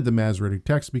 How did the Masoretic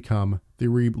text become the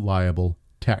reliable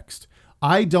text?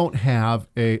 I don't have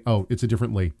it's a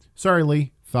different Lee. Sorry,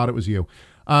 Lee. Thought it was you.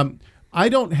 I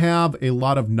don't have a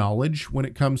lot of knowledge when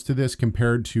it comes to this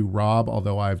compared to Rob,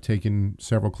 although I've taken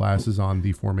several classes on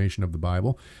the formation of the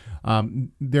Bible.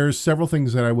 There's several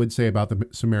things that I would say about the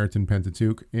Samaritan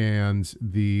Pentateuch and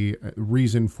the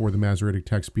reason for the Masoretic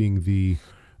text being the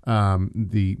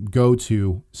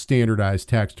go-to standardized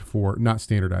text for, not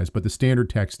standardized, but the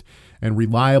standard text and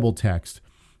reliable text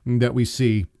that we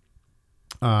see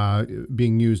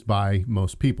being used by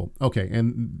most people. Okay,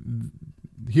 and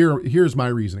here's my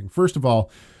reasoning. First of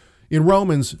all, in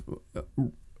Romans,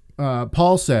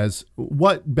 Paul says,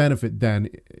 what benefit then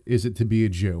is it to be a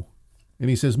Jew? And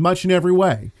he says, much in every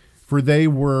way, for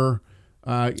unto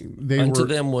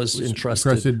them was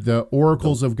entrusted the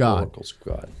oracles of God. Oracles of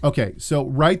God. Okay, so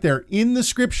right there in the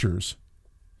scriptures,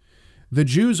 the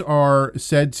Jews are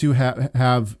said to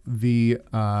have the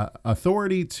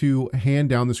authority to hand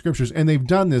down the scriptures, and they've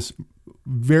done this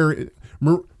very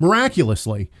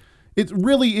miraculously. It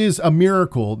really is a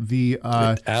miracle.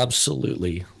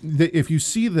 Absolutely. If you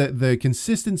see the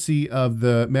consistency of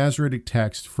the Masoretic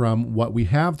text from what we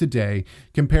have today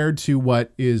compared to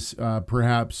what is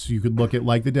perhaps you could look at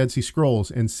like the Dead Sea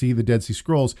Scrolls and see the Dead Sea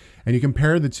Scrolls, and you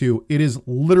compare the two, it is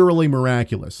literally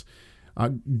miraculous.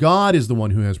 God is the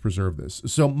one who has preserved this.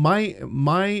 So my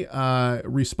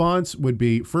response would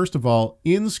be, first of all,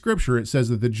 in Scripture it says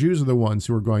that the Jews are the ones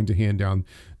who are going to hand down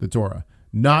the Torah,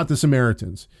 not the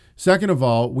Samaritans. Second of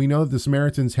all, we know that the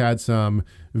Samaritans had some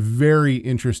very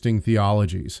interesting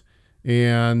theologies,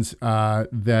 and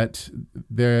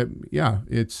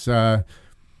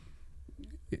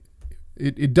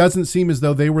it doesn't seem as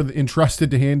though they were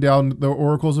entrusted to hand down the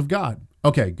oracles of God.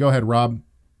 Okay, go ahead, Rob.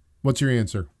 What's your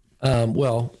answer?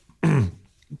 Well,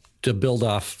 to build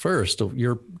off first of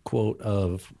your quote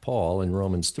of Paul in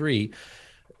Romans 3,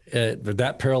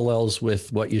 that parallels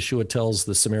with what Yeshua tells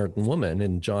the Samaritan woman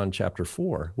in John chapter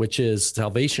 4, which is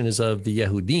salvation is of the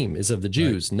Yehudim, is of the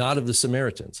Jews, right, not of the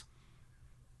Samaritans.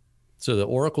 So the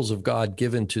oracles of God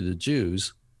given to the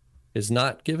Jews is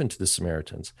not given to the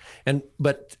Samaritans.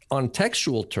 But on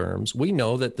textual terms, we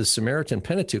know that the Samaritan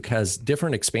Pentateuch has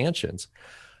different expansions.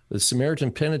 The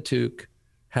Samaritan Pentateuch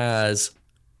has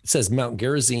it says Mount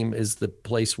Gerizim is the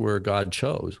place where God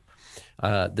chose.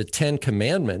 The 10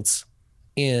 Commandments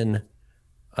in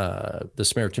the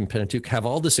Samaritan Pentateuch have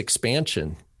all this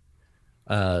expansion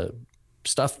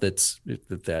stuff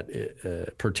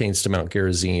that pertains to Mount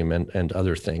Gerizim and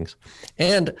other things.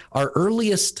 And our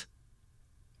earliest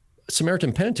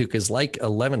Samaritan Pentateuch is like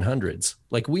 1100s.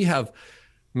 Like we have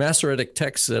Masoretic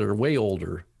texts that are way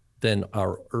older than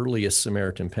our earliest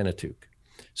Samaritan Pentateuch.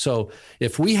 So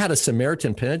if we had a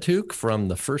Samaritan Pentateuch from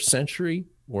the 1st century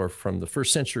or from the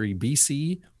 1st century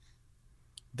BC,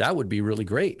 that would be really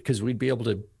great because we'd be able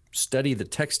to study the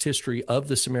text history of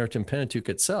the Samaritan Pentateuch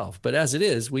itself. But as it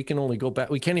is, we can only go back,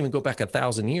 we can't even go back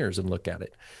 1,000 years and look at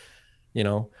it.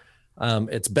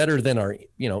 It's better than our,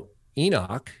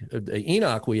 Enoch.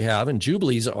 Enoch we have, and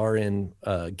Jubilees are in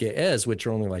Ge'ez, which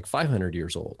are only like 500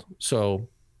 years old. So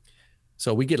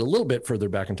we get a little bit further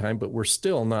back in time, but we're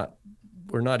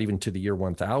not even to the year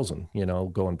 1000,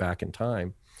 going back in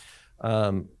time.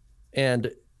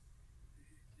 And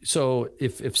so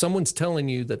if someone's telling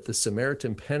you that the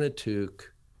Samaritan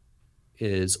Pentateuch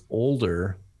is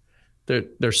older,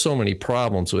 there's so many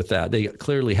problems with that. They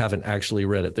clearly haven't actually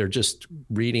read it. They're just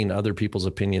reading other people's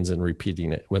opinions and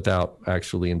repeating it without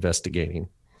actually investigating.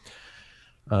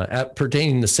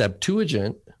 Pertaining to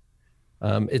Septuagint,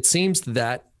 it seems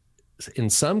that in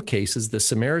some cases, the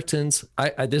Samaritans,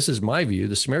 this is my view,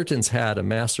 the Samaritans had a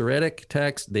Masoretic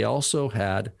text. They also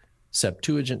had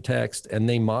Septuagint text, and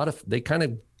they kind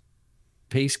of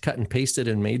cut and pasted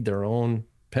and made their own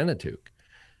Pentateuch.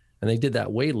 And they did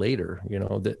that way later,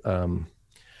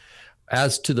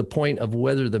 as to the point of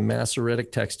whether the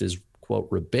Masoretic text is, quote,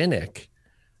 rabbinic,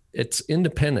 it's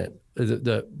independent.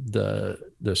 The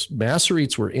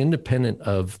Masoretes were independent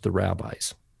of the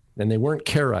rabbis, and they weren't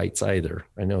Karaites either.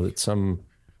 I know that some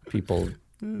people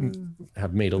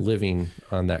have made a living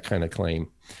on that kind of claim.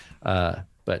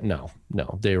 But no,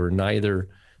 they were neither.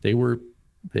 They were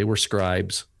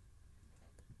scribes.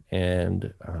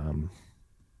 And,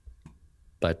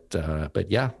 but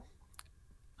yeah,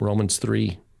 Romans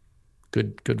 3,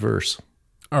 good verse.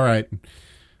 All right,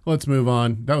 let's move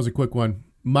on. That was a quick one.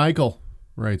 Michael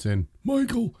writes in.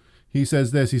 Michael, he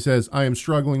says this. He says, I am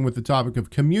struggling with the topic of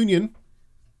communion,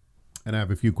 and I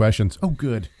have a few questions. Oh,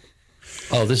 good.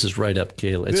 Oh, this is right up,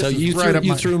 Caleb. So you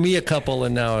threw me a couple,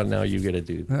 and now you get to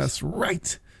do this. That's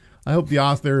right. I hope the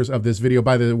authors of this video,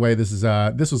 by the way, this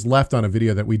was left on a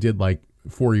video that we did like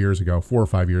 4 or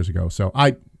 5 years ago. So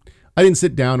I didn't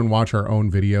sit down and watch our own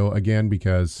video again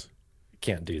because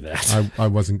can't do that. I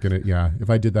wasn't going to. Yeah. If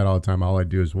I did that all the time, all I'd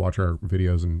do is watch our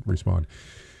videos and respond.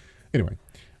 Anyway,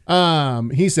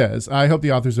 he says, I hope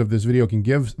the authors of this video can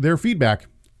give their feedback.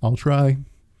 I'll try.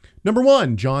 Number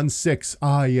 1, John 6.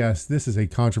 Ah, yes, this is a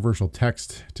controversial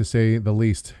text to say the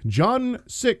least. John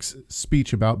 6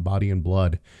 speech about body and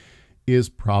blood is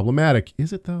problematic.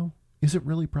 Is it though? Is it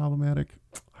really problematic?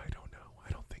 I don't know.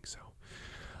 I don't think so.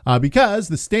 Because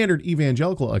the standard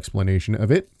evangelical explanation of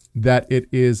it, that it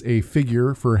is a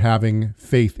figure for having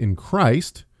faith in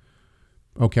Christ,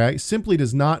 okay, simply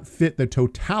does not fit the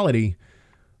totality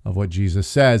of what Jesus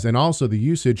says. And also the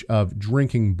usage of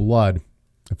drinking blood,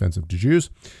 offensive to Jews,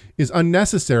 is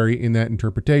unnecessary in that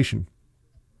interpretation.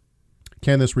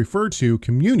 Can this refer to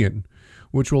communion,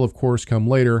 which will of course come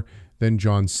later than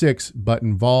John 6, but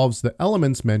involves the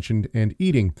elements mentioned and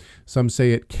eating? Some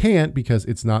say it can't because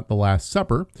it's not the Last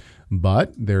Supper,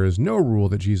 but there is no rule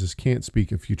that Jesus can't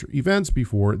speak of future events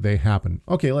before they happen.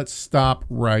 Okay, let's stop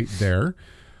right there.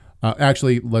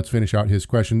 Actually, let's finish out his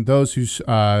question. Those who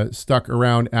stuck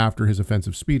around after his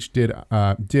offensive speech did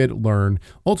learn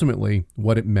ultimately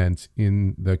what it meant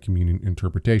in the communion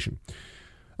interpretation.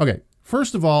 Okay,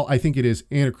 first of all, I think it is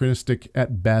anachronistic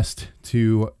at best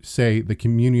to say the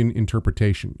communion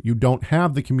interpretation. You don't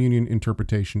have the communion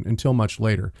interpretation until much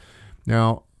later.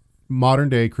 Now, modern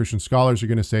day Christian scholars are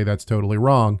going to say that's totally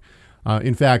wrong.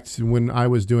 In fact, when I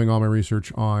was doing all my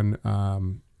research on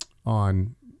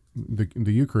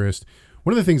the Eucharist,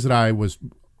 one of the things that I was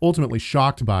ultimately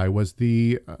shocked by was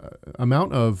the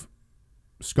amount of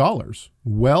scholars,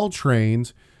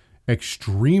 well-trained,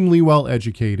 extremely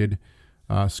well-educated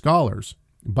scholars,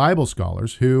 Bible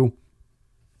scholars, who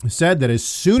said that as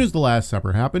soon as the Last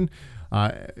Supper happened,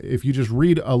 if you just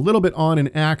read a little bit on in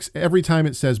Acts, every time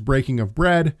it says breaking of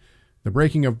bread, the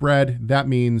breaking of bread, that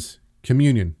means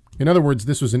communion. In other words,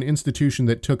 this was an institution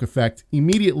that took effect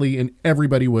immediately and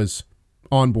everybody was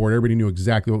on board. Everybody knew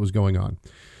exactly what was going on.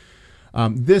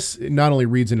 This not only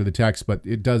reads into the text, but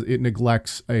it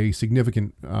neglects a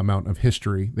significant amount of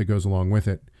history that goes along with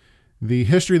it. The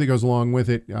history that goes along with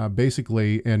it,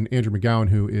 basically, and Andrew McGowan,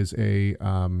 who is a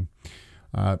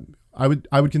I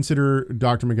would consider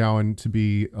Dr. McGowan to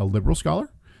be a liberal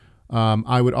scholar.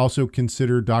 I would also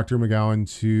consider Dr.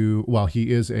 McGowan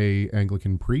he is a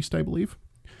Anglican priest, I believe.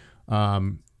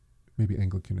 Maybe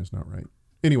Anglican is not right.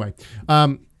 Anyway,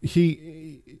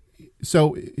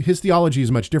 so his theology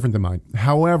is much different than mine.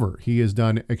 However, he has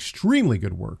done extremely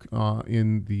good work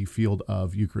in the field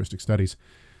of Eucharistic studies.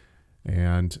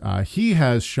 And he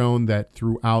has shown that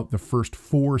throughout the first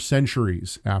 4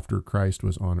 centuries after Christ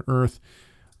was on earth,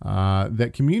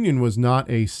 that communion was not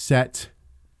a set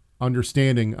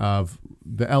understanding of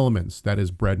the elements, that is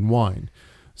bread and wine.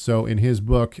 So in his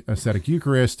book, Ascetic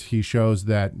Eucharist, he shows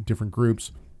that different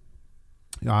groups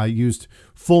used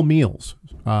full meals,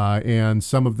 and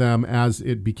some of them, as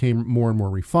it became more and more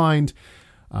refined,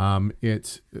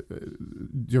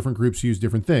 different groups use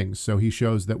different things. So he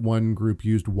shows that one group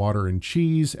used water and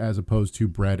cheese as opposed to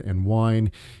bread and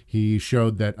wine. He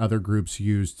showed that other groups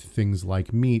used things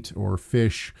like meat or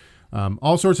fish,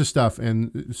 all sorts of stuff.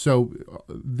 And so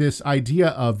this idea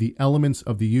of the elements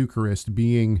of the Eucharist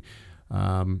being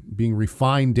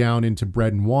refined down into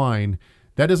bread and wine,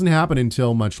 that doesn't happen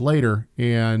until much later.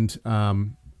 And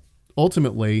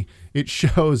ultimately, it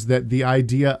shows that the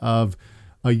idea of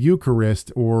a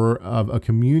Eucharist or of a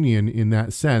communion in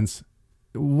that sense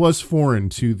was foreign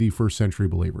to the first century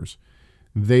believers.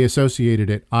 I believe they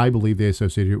associated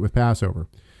it with Passover.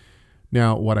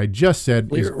 Now, what I just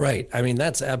said is right. I mean,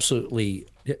 that's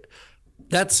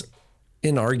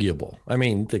inarguable. I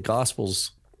mean, the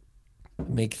Gospels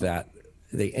make that,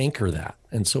 they anchor that,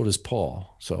 and so does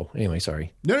Paul. So anyway,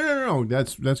 sorry. No.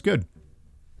 That's good.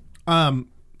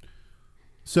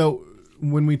 So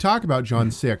when we talk about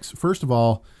John 6, first of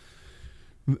all,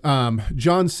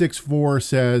 John 6:4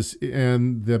 says,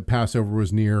 and the Passover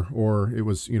was near, or it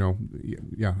was,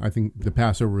 I think the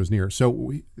Passover was near.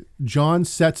 So John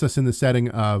sets us in the setting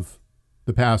of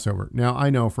the Passover. Now,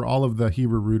 I know for all of the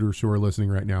Hebrew rooters who are listening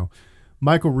right now,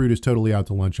 Michael Root is totally out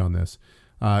to lunch on this.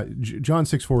 John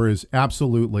 6:4 is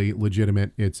absolutely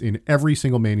legitimate. It's in every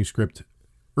single manuscript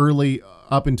early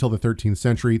up until the 13th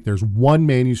century. There's one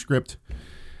manuscript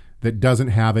that doesn't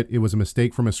have it. It was a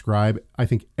mistake from a scribe. I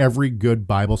think every good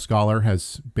Bible scholar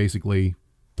has basically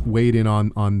weighed in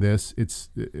on this.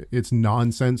 It's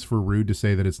nonsense for Rood to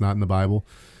say that it's not in the Bible,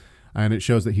 and it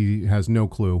shows that he has no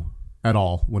clue at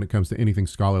all when it comes to anything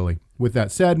scholarly. With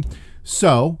that said,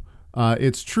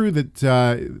 it's true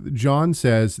that John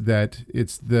says that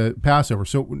it's the Passover.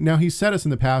 So now he set us in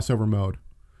the Passover mode.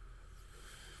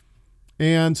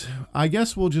 And I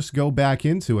guess we'll just go back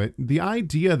into it. The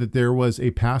idea that there was a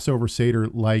Passover Seder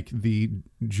like the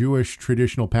Jewish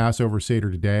traditional Passover Seder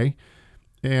today,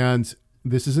 and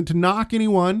this isn't to knock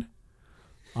anyone.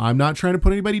 I'm not trying to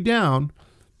put anybody down,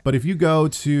 but if you go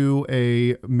to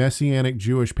a Messianic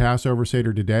Jewish Passover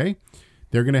Seder today,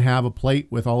 they're going to have a plate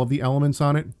with all of the elements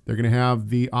on it. They're going to have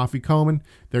the afikomen.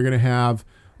 They're going to have,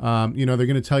 they're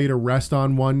going to tell you to rest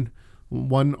on one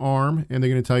arm, and they're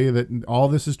going to tell you that all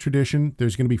this is tradition.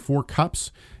 There's going to be 4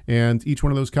 cups, and each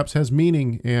one of those cups has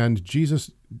meaning, and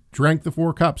Jesus drank the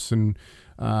 4 cups, and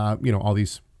all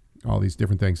these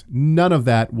different things. None of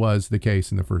that was the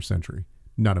case in the first century.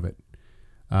 None of it.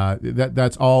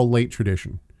 That's all late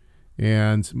tradition,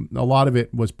 and a lot of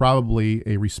it was probably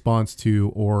a response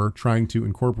to or trying to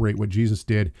incorporate what Jesus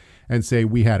did and say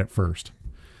we had it first.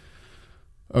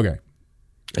 Okay.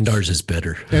 And ours is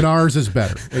better.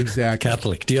 Exactly.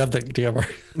 Catholic. Do you have our?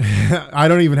 I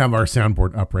don't even have our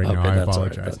soundboard up right now. I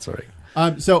apologize. Right, that's all right.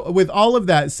 So with all of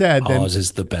that said, ours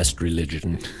is the best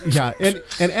religion. Yeah, and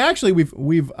actually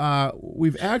we've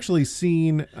actually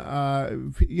seen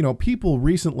people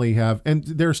recently have, and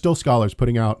there are still scholars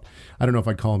putting out. I don't know if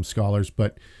I'd call them scholars,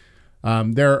 but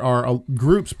there are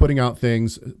groups putting out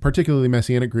things, particularly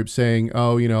Messianic groups, saying,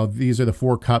 these are the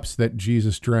 4 cups that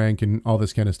Jesus drank and all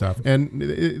this kind of stuff. And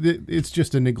it's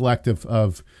just a neglect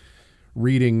of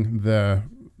reading the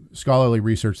scholarly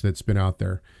research that's been out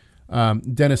there.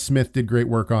 Dennis Smith did great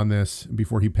work on this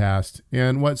before he passed.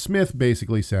 And what Smith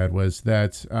basically said was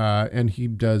that, and he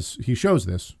shows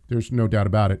this, there's no doubt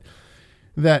about it,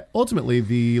 that ultimately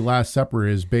the Last Supper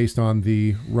is based on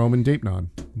the Roman Deipnon,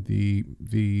 the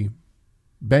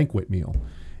banquet meal.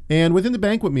 And within the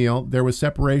banquet meal, there was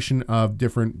separation of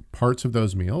different parts of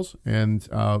those meals, and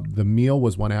the meal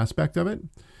was one aspect of it.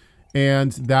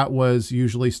 And that was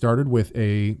usually started with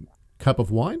a cup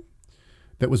of wine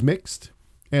that was mixed,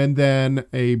 and then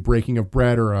a breaking of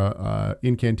bread or a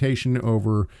incantation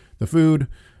over the food.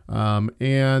 And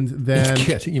then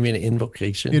you mean an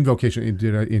invocation? Invocation.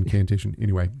 Incantation.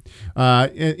 Anyway,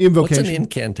 invocation. What's an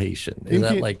incantation? Is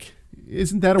that like?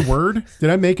 Isn't that a word? Did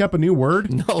I make up a new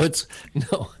word? No.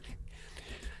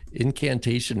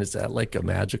 Incantation, is that like a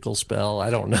magical spell? I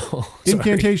don't know. Sorry.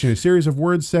 Incantation, a series of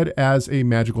words said as a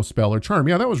magical spell or charm.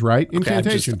 Yeah, that was right.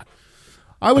 Incantation.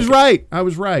 I was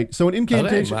right. So an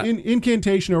incantation,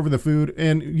 incantation over the food,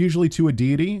 and usually to a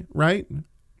deity, right?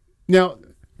 Now,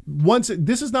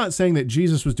 this is not saying that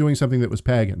Jesus was doing something that was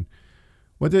pagan.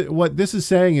 What this is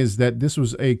saying is that this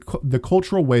was the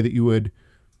cultural way that you would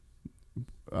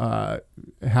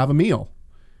have a meal,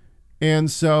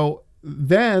 and so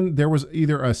then there was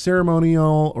either a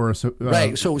ceremonial or a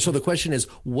right. So the question is,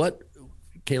 what,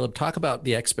 Caleb? Talk about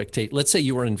the expectation. Let's say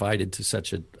you were invited to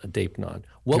such a Deipnon.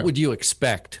 What would you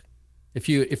expect? If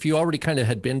you already kind of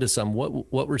had been to some,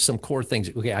 what were some core things?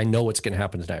 Okay, I know what's going to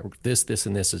happen tonight. This,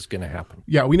 and this is going to happen.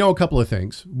 Yeah, we know a couple of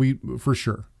things. For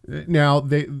sure. Now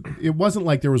it wasn't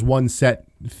like there was one set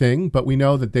thing, but we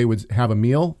know that they would have a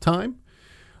meal time.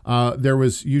 There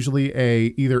was usually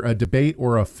either a debate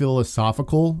or a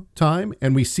philosophical time,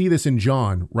 and we see this in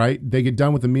John. Right? They get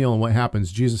done with the meal, and what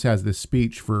happens? Jesus has this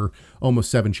speech for almost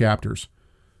 7 chapters.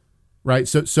 Right?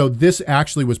 So this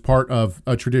actually was part of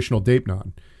a traditional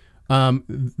Deipnon.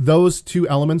 Those two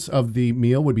elements of the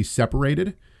meal would be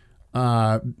separated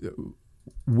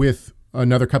with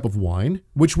another cup of wine,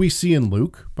 which we see in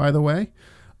Luke, by the way.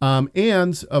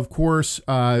 And of course,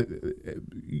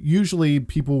 usually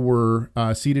people were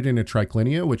seated in a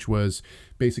triclinia, which was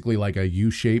basically like a U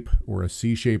shape or a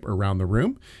C shape around the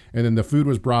room. And then the food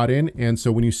was brought in. And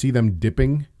so when you see them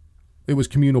dipping, it was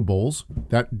communal bowls.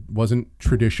 That wasn't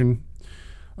tradition.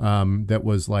 That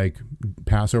was like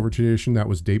Passover tradition. That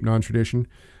was Deipnon tradition.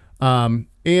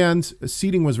 And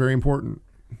seating was very important.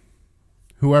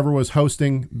 Whoever was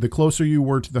hosting, the closer you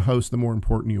were to the host, the more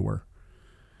important you were.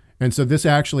 And so this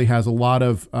actually has a lot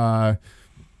of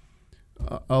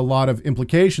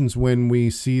implications when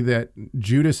we see that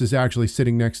Judas is actually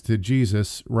sitting next to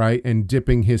Jesus, right, and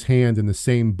dipping his hand in the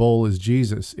same bowl as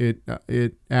Jesus.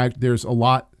 There's a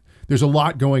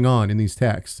lot going on in these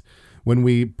texts when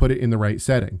we put it in the right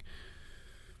setting.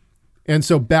 And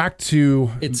so back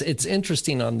to it's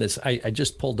interesting on this. I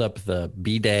just pulled up the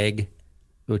BDAG,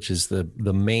 which is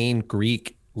the main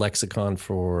Greek lexicon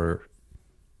for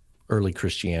early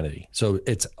Christianity. So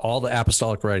it's all the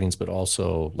apostolic writings, but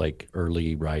also like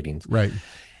early writings. Right.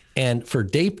 And for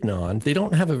Deipnon, they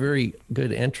don't have a very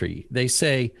good entry. They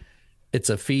say it's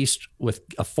a feast with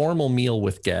a formal meal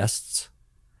with guests.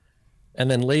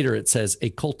 And then later it says a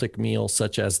cultic meal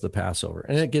such as the Passover.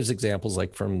 And it gives examples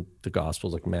like from the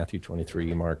Gospels, like Matthew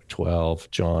 23, Mark 12,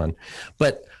 John.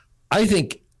 But I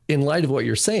think in light of what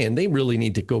you're saying, they really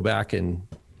need to go back and...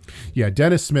 Yeah,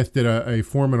 Dennis Smith did a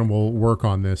formidable work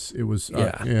on this. It was,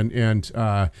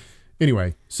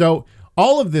 anyway, so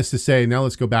all of this to say, now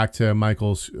let's go back to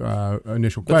Michael's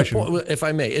initial question. If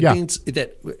I may, it means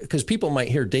that, because people might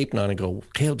hear Deipnon and go,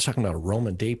 Caleb's talking about a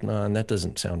Roman Deipnon. That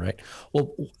doesn't sound right.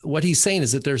 Well, what he's saying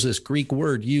is that there's this Greek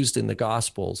word used in the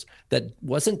Gospels that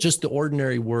wasn't just the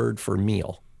ordinary word for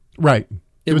meal. Right.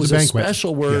 It was a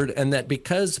special word, and that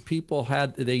because people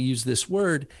they used this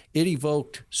word, it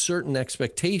evoked certain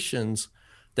expectations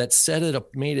that set it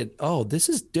up, made it, this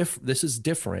is different. This is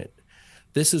different.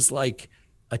 This is like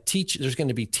a there's going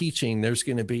to be teaching. There's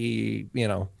going to be,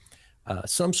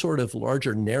 some sort of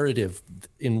larger narrative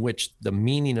in which the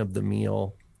meaning of the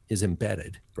meal is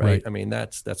embedded, right? I mean,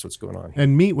 that's what's going on here.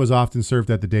 And meat was often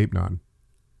served at the Deipnon.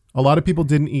 A lot of people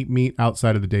didn't eat meat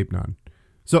outside of the Deipnon.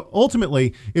 So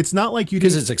ultimately, it's not like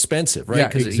because it's expensive,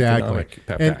 right? Yeah, exactly.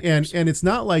 And it's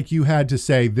not like you had to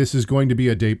say this is going to be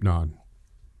a Deipnon.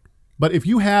 But if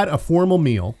you had a formal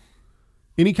meal,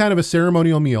 any kind of a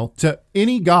ceremonial meal to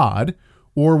any god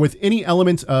or with any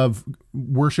element of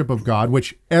worship of God,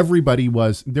 which everybody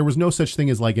was, there was no such thing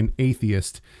as like an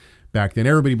atheist back then.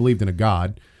 Everybody believed in a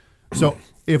god. So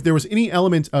if there was any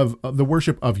element of the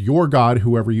worship of your god,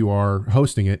 whoever you are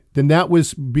hosting it, then that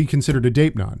was be considered a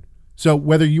Deipnon. So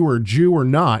whether you were a Jew or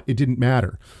not, it didn't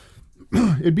matter.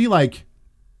 It'd be like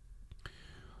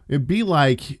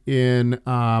in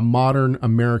modern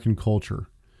American culture,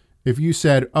 if you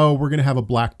said, "Oh, we're going to have a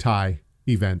black tie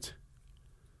event."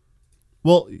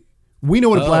 Well, we know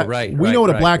what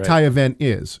a black tie event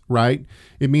is, right?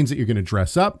 It means that you're going to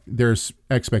dress up. There's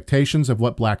expectations of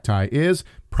what black tie is.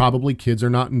 Probably kids are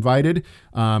not invited.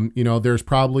 There's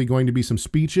probably going to be some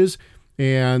speeches.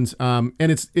 And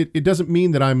it doesn't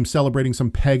mean that I'm celebrating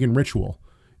some pagan ritual.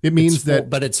 It means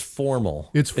but it's formal.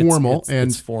 It's formal.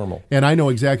 It's formal. And I know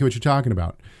exactly what you're talking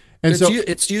about. And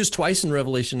it's used twice in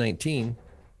Revelation 19.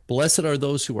 Blessed are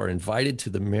those who are invited to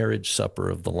the marriage supper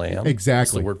of the Lamb. Exactly.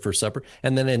 That's the word for supper.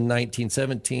 And then in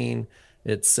 1917,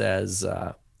 it says,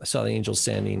 I saw the angel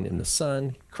standing in the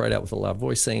sun, cried out with a loud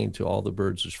voice, saying to all the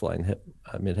birds which fly in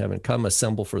mid-heaven, come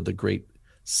assemble for the great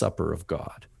supper of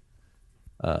God.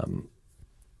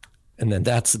 And then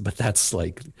that's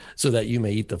like, so that you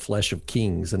may eat the flesh of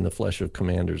kings and the flesh of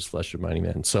commanders, flesh of mighty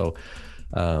men. So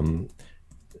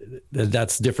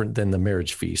that's different than the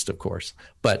marriage feast, of course.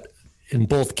 But in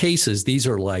both cases, these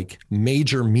are like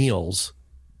major meals,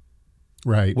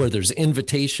 right? Where there's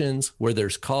invitations, where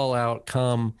there's call out,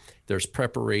 come, there's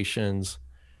preparations.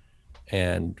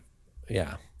 And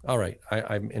yeah. All right.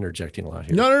 I'm interjecting a lot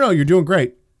here. No. You're doing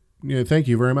great. Yeah, thank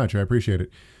you very much. I appreciate it.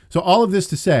 So all of this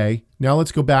to say, now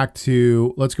let's go back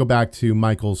to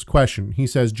Michael's question. He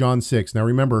says, John 6. Now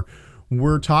remember,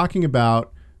 we're talking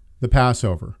about the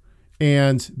Passover.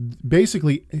 And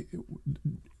basically,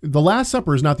 the Last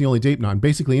Supper is not the only Deipnon.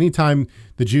 Basically, anytime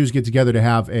the Jews get together to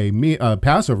have a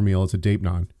Passover meal, it's a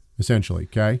Deipnon, essentially,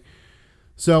 okay?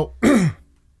 So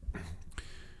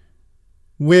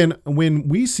when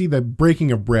we see the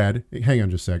breaking of bread, hang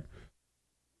on just a sec.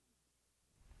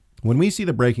 When we see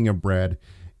the breaking of bread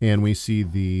and we see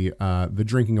the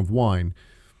drinking of wine,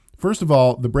 first of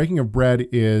all, the breaking of bread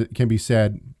can be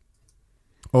said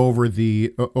over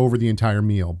the entire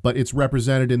meal, but it's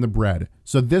represented in the bread.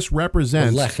 So this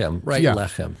represents lechem, right? Yeah,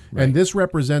 lechem, right. And this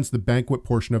represents the banquet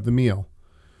portion of the meal.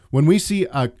 When we see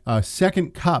a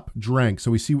second cup drank,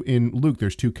 so we see in Luke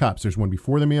there's 2 cups. There's one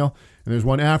before the meal and there's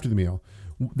one after the meal.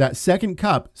 That second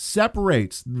cup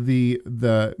separates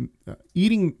the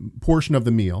eating portion of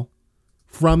the meal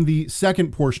from the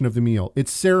second portion of the meal.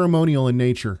 It's ceremonial in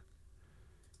nature.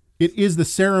 It is the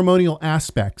ceremonial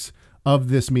aspects of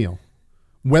this meal.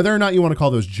 Whether or not you want to call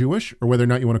those Jewish or whether or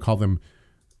not you want to call them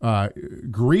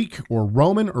Greek or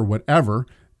Roman or whatever,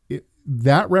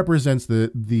 that represents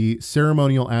the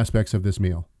ceremonial aspects of this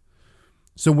meal.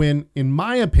 So when, in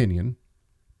my opinion,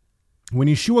 when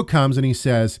Yeshua comes and he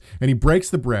says, and he breaks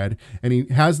the bread and he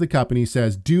has the cup and he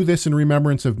says, do this in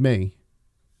remembrance of me.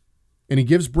 And he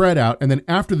gives bread out. And then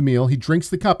after the meal, he drinks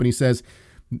the cup and he says,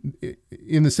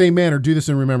 in the same manner, do this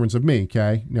in remembrance of me.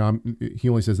 Okay. Now he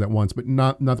only says that once, but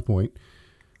not the point.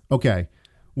 Okay.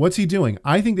 What's he doing?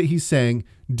 I think that he's saying,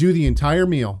 do the entire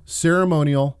meal,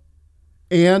 ceremonial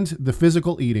and the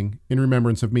physical eating in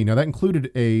remembrance of me. Now that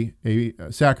included a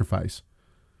sacrifice.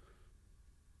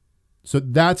 So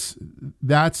that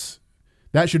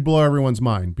should blow everyone's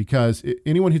mind, because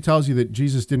anyone who tells you that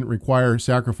Jesus didn't require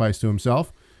sacrifice to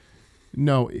himself,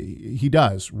 no, he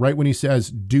does. Right when he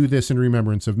says, do this in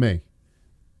remembrance of me.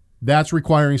 That's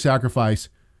requiring sacrifice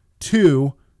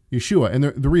to Yeshua. And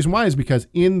the reason why is because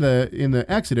in the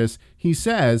Exodus, it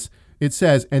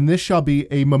says, and this shall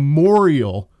be a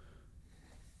memorial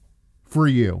for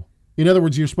you. In other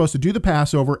words, you're supposed to do the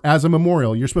Passover as a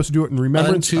memorial. You're supposed to do it in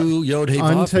remembrance unto Yod He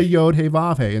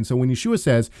Vav He. And so when Yeshua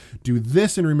says, do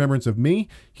this in remembrance of me,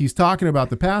 he's talking about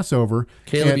the Passover.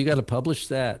 Caleb, you got to publish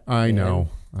that. I know.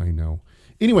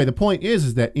 Anyway, the point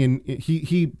is that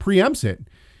he preempts it.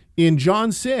 In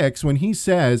John 6, when he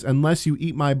says, unless you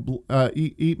eat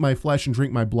my flesh and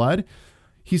drink my blood,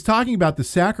 he's talking about the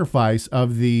sacrifice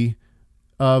of the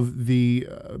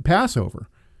Passover.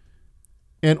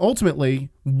 And ultimately,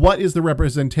 what is the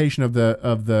representation of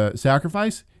the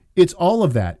sacrifice? It's all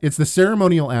of that. It's the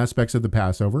ceremonial aspects of the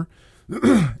Passover,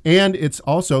 and it's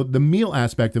also the meal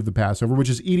aspect of the Passover, which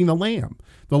is eating the lamb.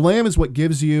 The lamb is what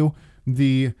gives you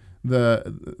the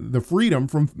freedom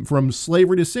from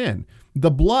slavery to sin.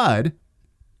 The blood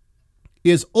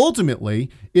is ultimately,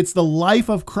 it's the life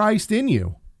of Christ in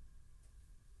you.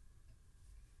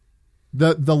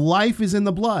 The life is in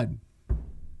the blood.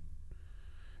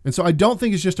 And so I don't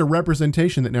think it's just a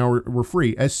representation that now we're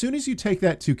free. As soon as you take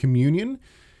that to communion,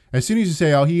 as soon as you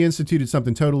say, oh, he instituted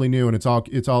something totally new and it's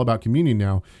all about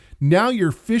communion now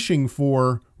you're fishing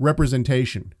for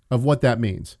representation of what that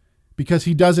means, because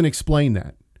he doesn't explain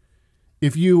that.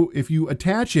 If you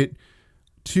attach it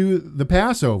to the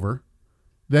Passover,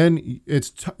 then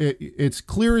it's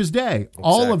clear as day. Exactly.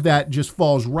 All of that just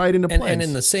falls right into place. And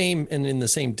in the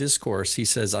same discourse, he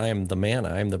says, "I am the manna.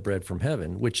 I am the bread from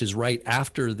heaven," which is right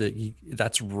after the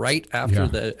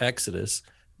Exodus.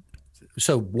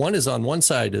 So one is on one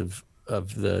side of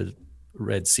the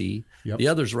Red Sea, yep. The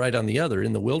other's right on the other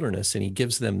in the wilderness, and he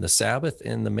gives them the Sabbath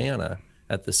and the manna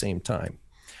at the same time.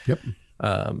 Yep.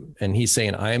 And he's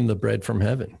saying, "I am the bread from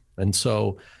heaven," and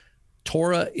so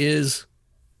Torah is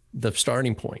the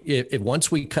starting point. If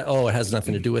once we cut, it has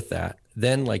nothing to do with that.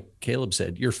 Then, like Caleb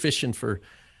said, you're fishing for.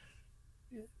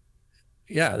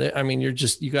 Yeah, I mean, you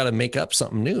got to make up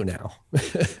something new now.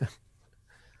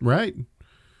 Right.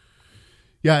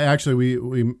 Yeah, actually,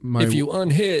 if you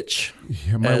unhitch,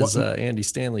 as Andy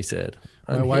Stanley said,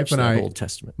 my wife and I, Old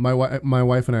Testament. My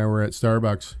wife and I were at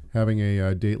Starbucks having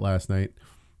a date last night.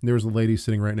 And there was a lady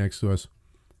sitting right next to us.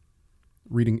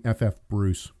 reading F.F.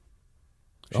 Bruce.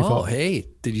 Hey,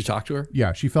 did you talk to her?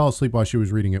 Yeah, she fell asleep while she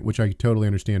was reading it, which I totally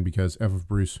understand because F.F.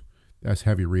 Bruce, that's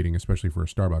heavy reading, especially for a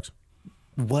Starbucks.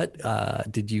 What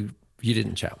you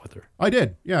didn't chat with her? I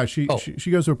did. Yeah, she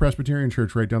goes to a Presbyterian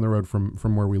church right down the road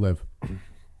from where we live.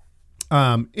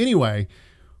 Anyway,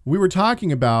 we were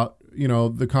talking about,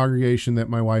 the congregation that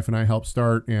my wife and I helped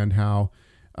start and how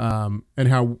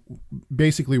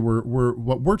basically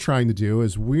what we're trying to do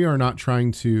is we are not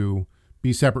trying to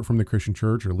be separate from the Christian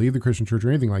church or leave the Christian church or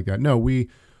anything like that. No, we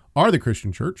are the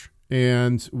Christian church.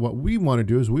 And what we want to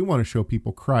do is we want to show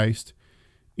people Christ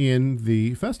in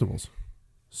the festivals.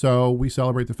 So we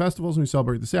celebrate the festivals and we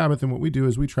celebrate the Sabbath. And what we do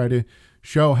is we try to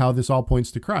show how this all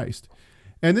points to Christ.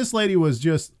 And this lady was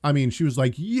just, she was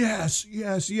like, yes,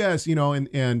 yes, yes,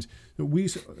 and we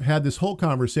had this whole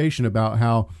conversation about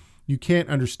how you can't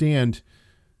understand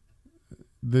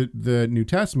the New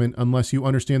Testament unless you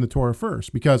understand the Torah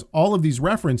first, because all of these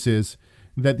references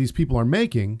that these people are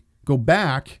making go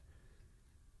back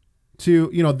to,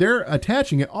 they're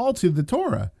attaching it all to the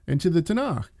Torah and to the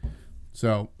Tanakh.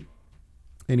 So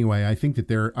anyway, I think that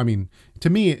to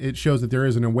me, it shows that there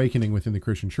is an awakening within the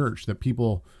Christian church, that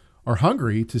people are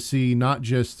hungry to see not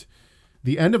just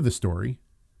the end of the story,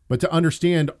 but to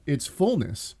understand its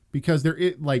fullness, because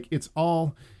it's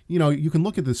all, you can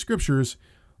look at the scriptures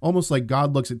almost like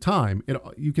God looks at time.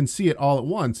 You can see it all at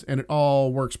once and it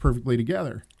all works perfectly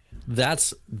together.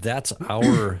 That's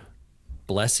our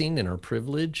blessing and our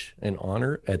privilege and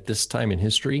honor at this time in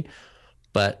history.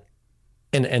 But,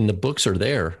 and the books are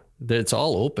there, that it's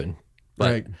all open,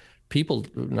 but right. People,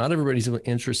 not everybody's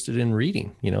interested in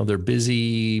reading, they're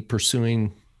busy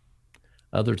pursuing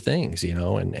other things,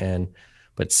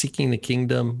 but seeking the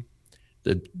kingdom,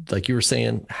 like you were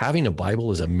saying, having a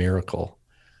Bible is a miracle,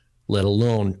 let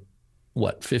alone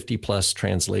 50 plus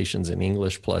translations in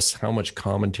English, plus how much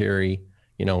commentary,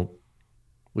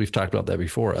 we've talked about that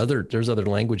before. There's other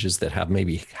languages that have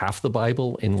maybe half the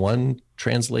Bible in one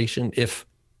translation,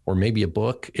 or maybe a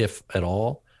book, if at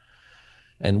all.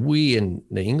 And we in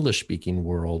the English speaking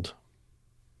world,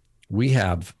 we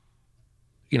have,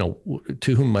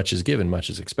 to whom much is given, much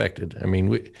is expected.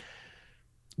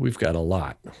 We've got a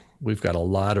lot. We've got a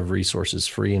lot of resources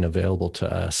free and available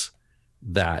to us,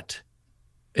 that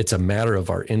it's a matter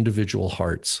of our individual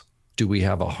hearts. Do we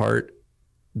have a heart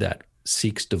that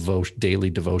seeks daily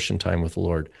devotion time with the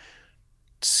Lord,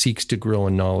 seeks to grow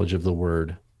in knowledge of the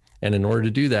word? And in order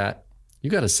to do that, you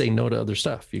got to say no to other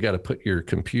stuff. You got to put your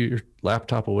computer,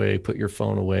 laptop away, put your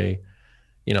phone away,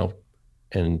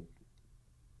 and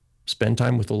spend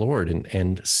time with the Lord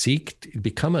and seek to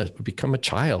become a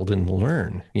child and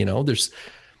learn. The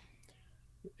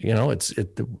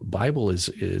Bible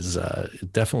is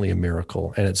definitely a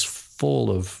miracle, and it's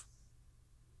full of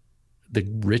the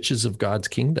riches of God's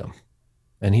kingdom.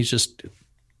 And he's just,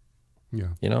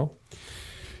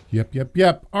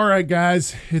 Yep. All right,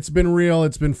 guys. It's been real.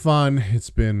 It's been fun. It's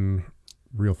been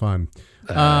real fun.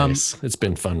 It's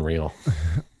been fun, real.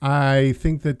 I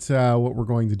think that what we're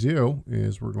going to do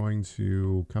is we're going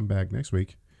to come back next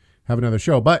week, have another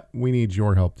show, but we need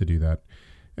your help to do that.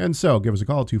 And so give us a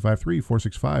call,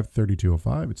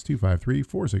 253-465-3205. It's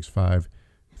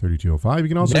 253-465-3205. You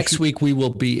can also next week we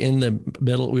will be in the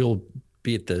middle. We will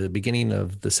be at the beginning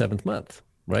of the 7th month,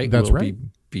 right? That's right.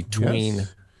 Be between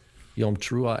Yom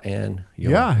Teruah and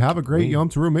Yom have a great Yom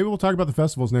Teruah. Maybe we'll talk about the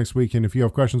festivals next week, and if you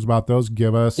have questions about those,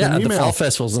 give us an email. The fall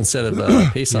festivals instead of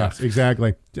Pesach. Yes,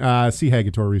 exactly. Chegg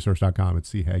at TorahResource.com.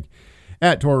 It's Chegg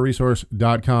at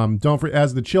TorahResource.com.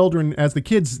 As the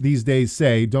kids these days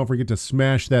say, don't forget to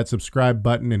smash that subscribe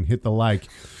button and hit the like.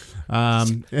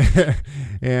 And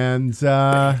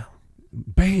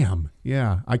bam.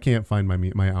 Yeah, I can't find my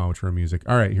outro music.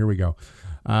 All right, here we go.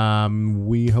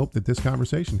 We hope that this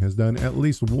conversation has done at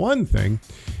least one thing.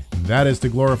 That is to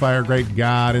glorify our great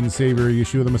God and Savior,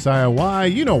 Yeshua the Messiah. Why?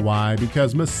 You know why.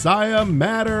 Because Messiah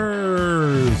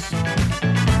matters.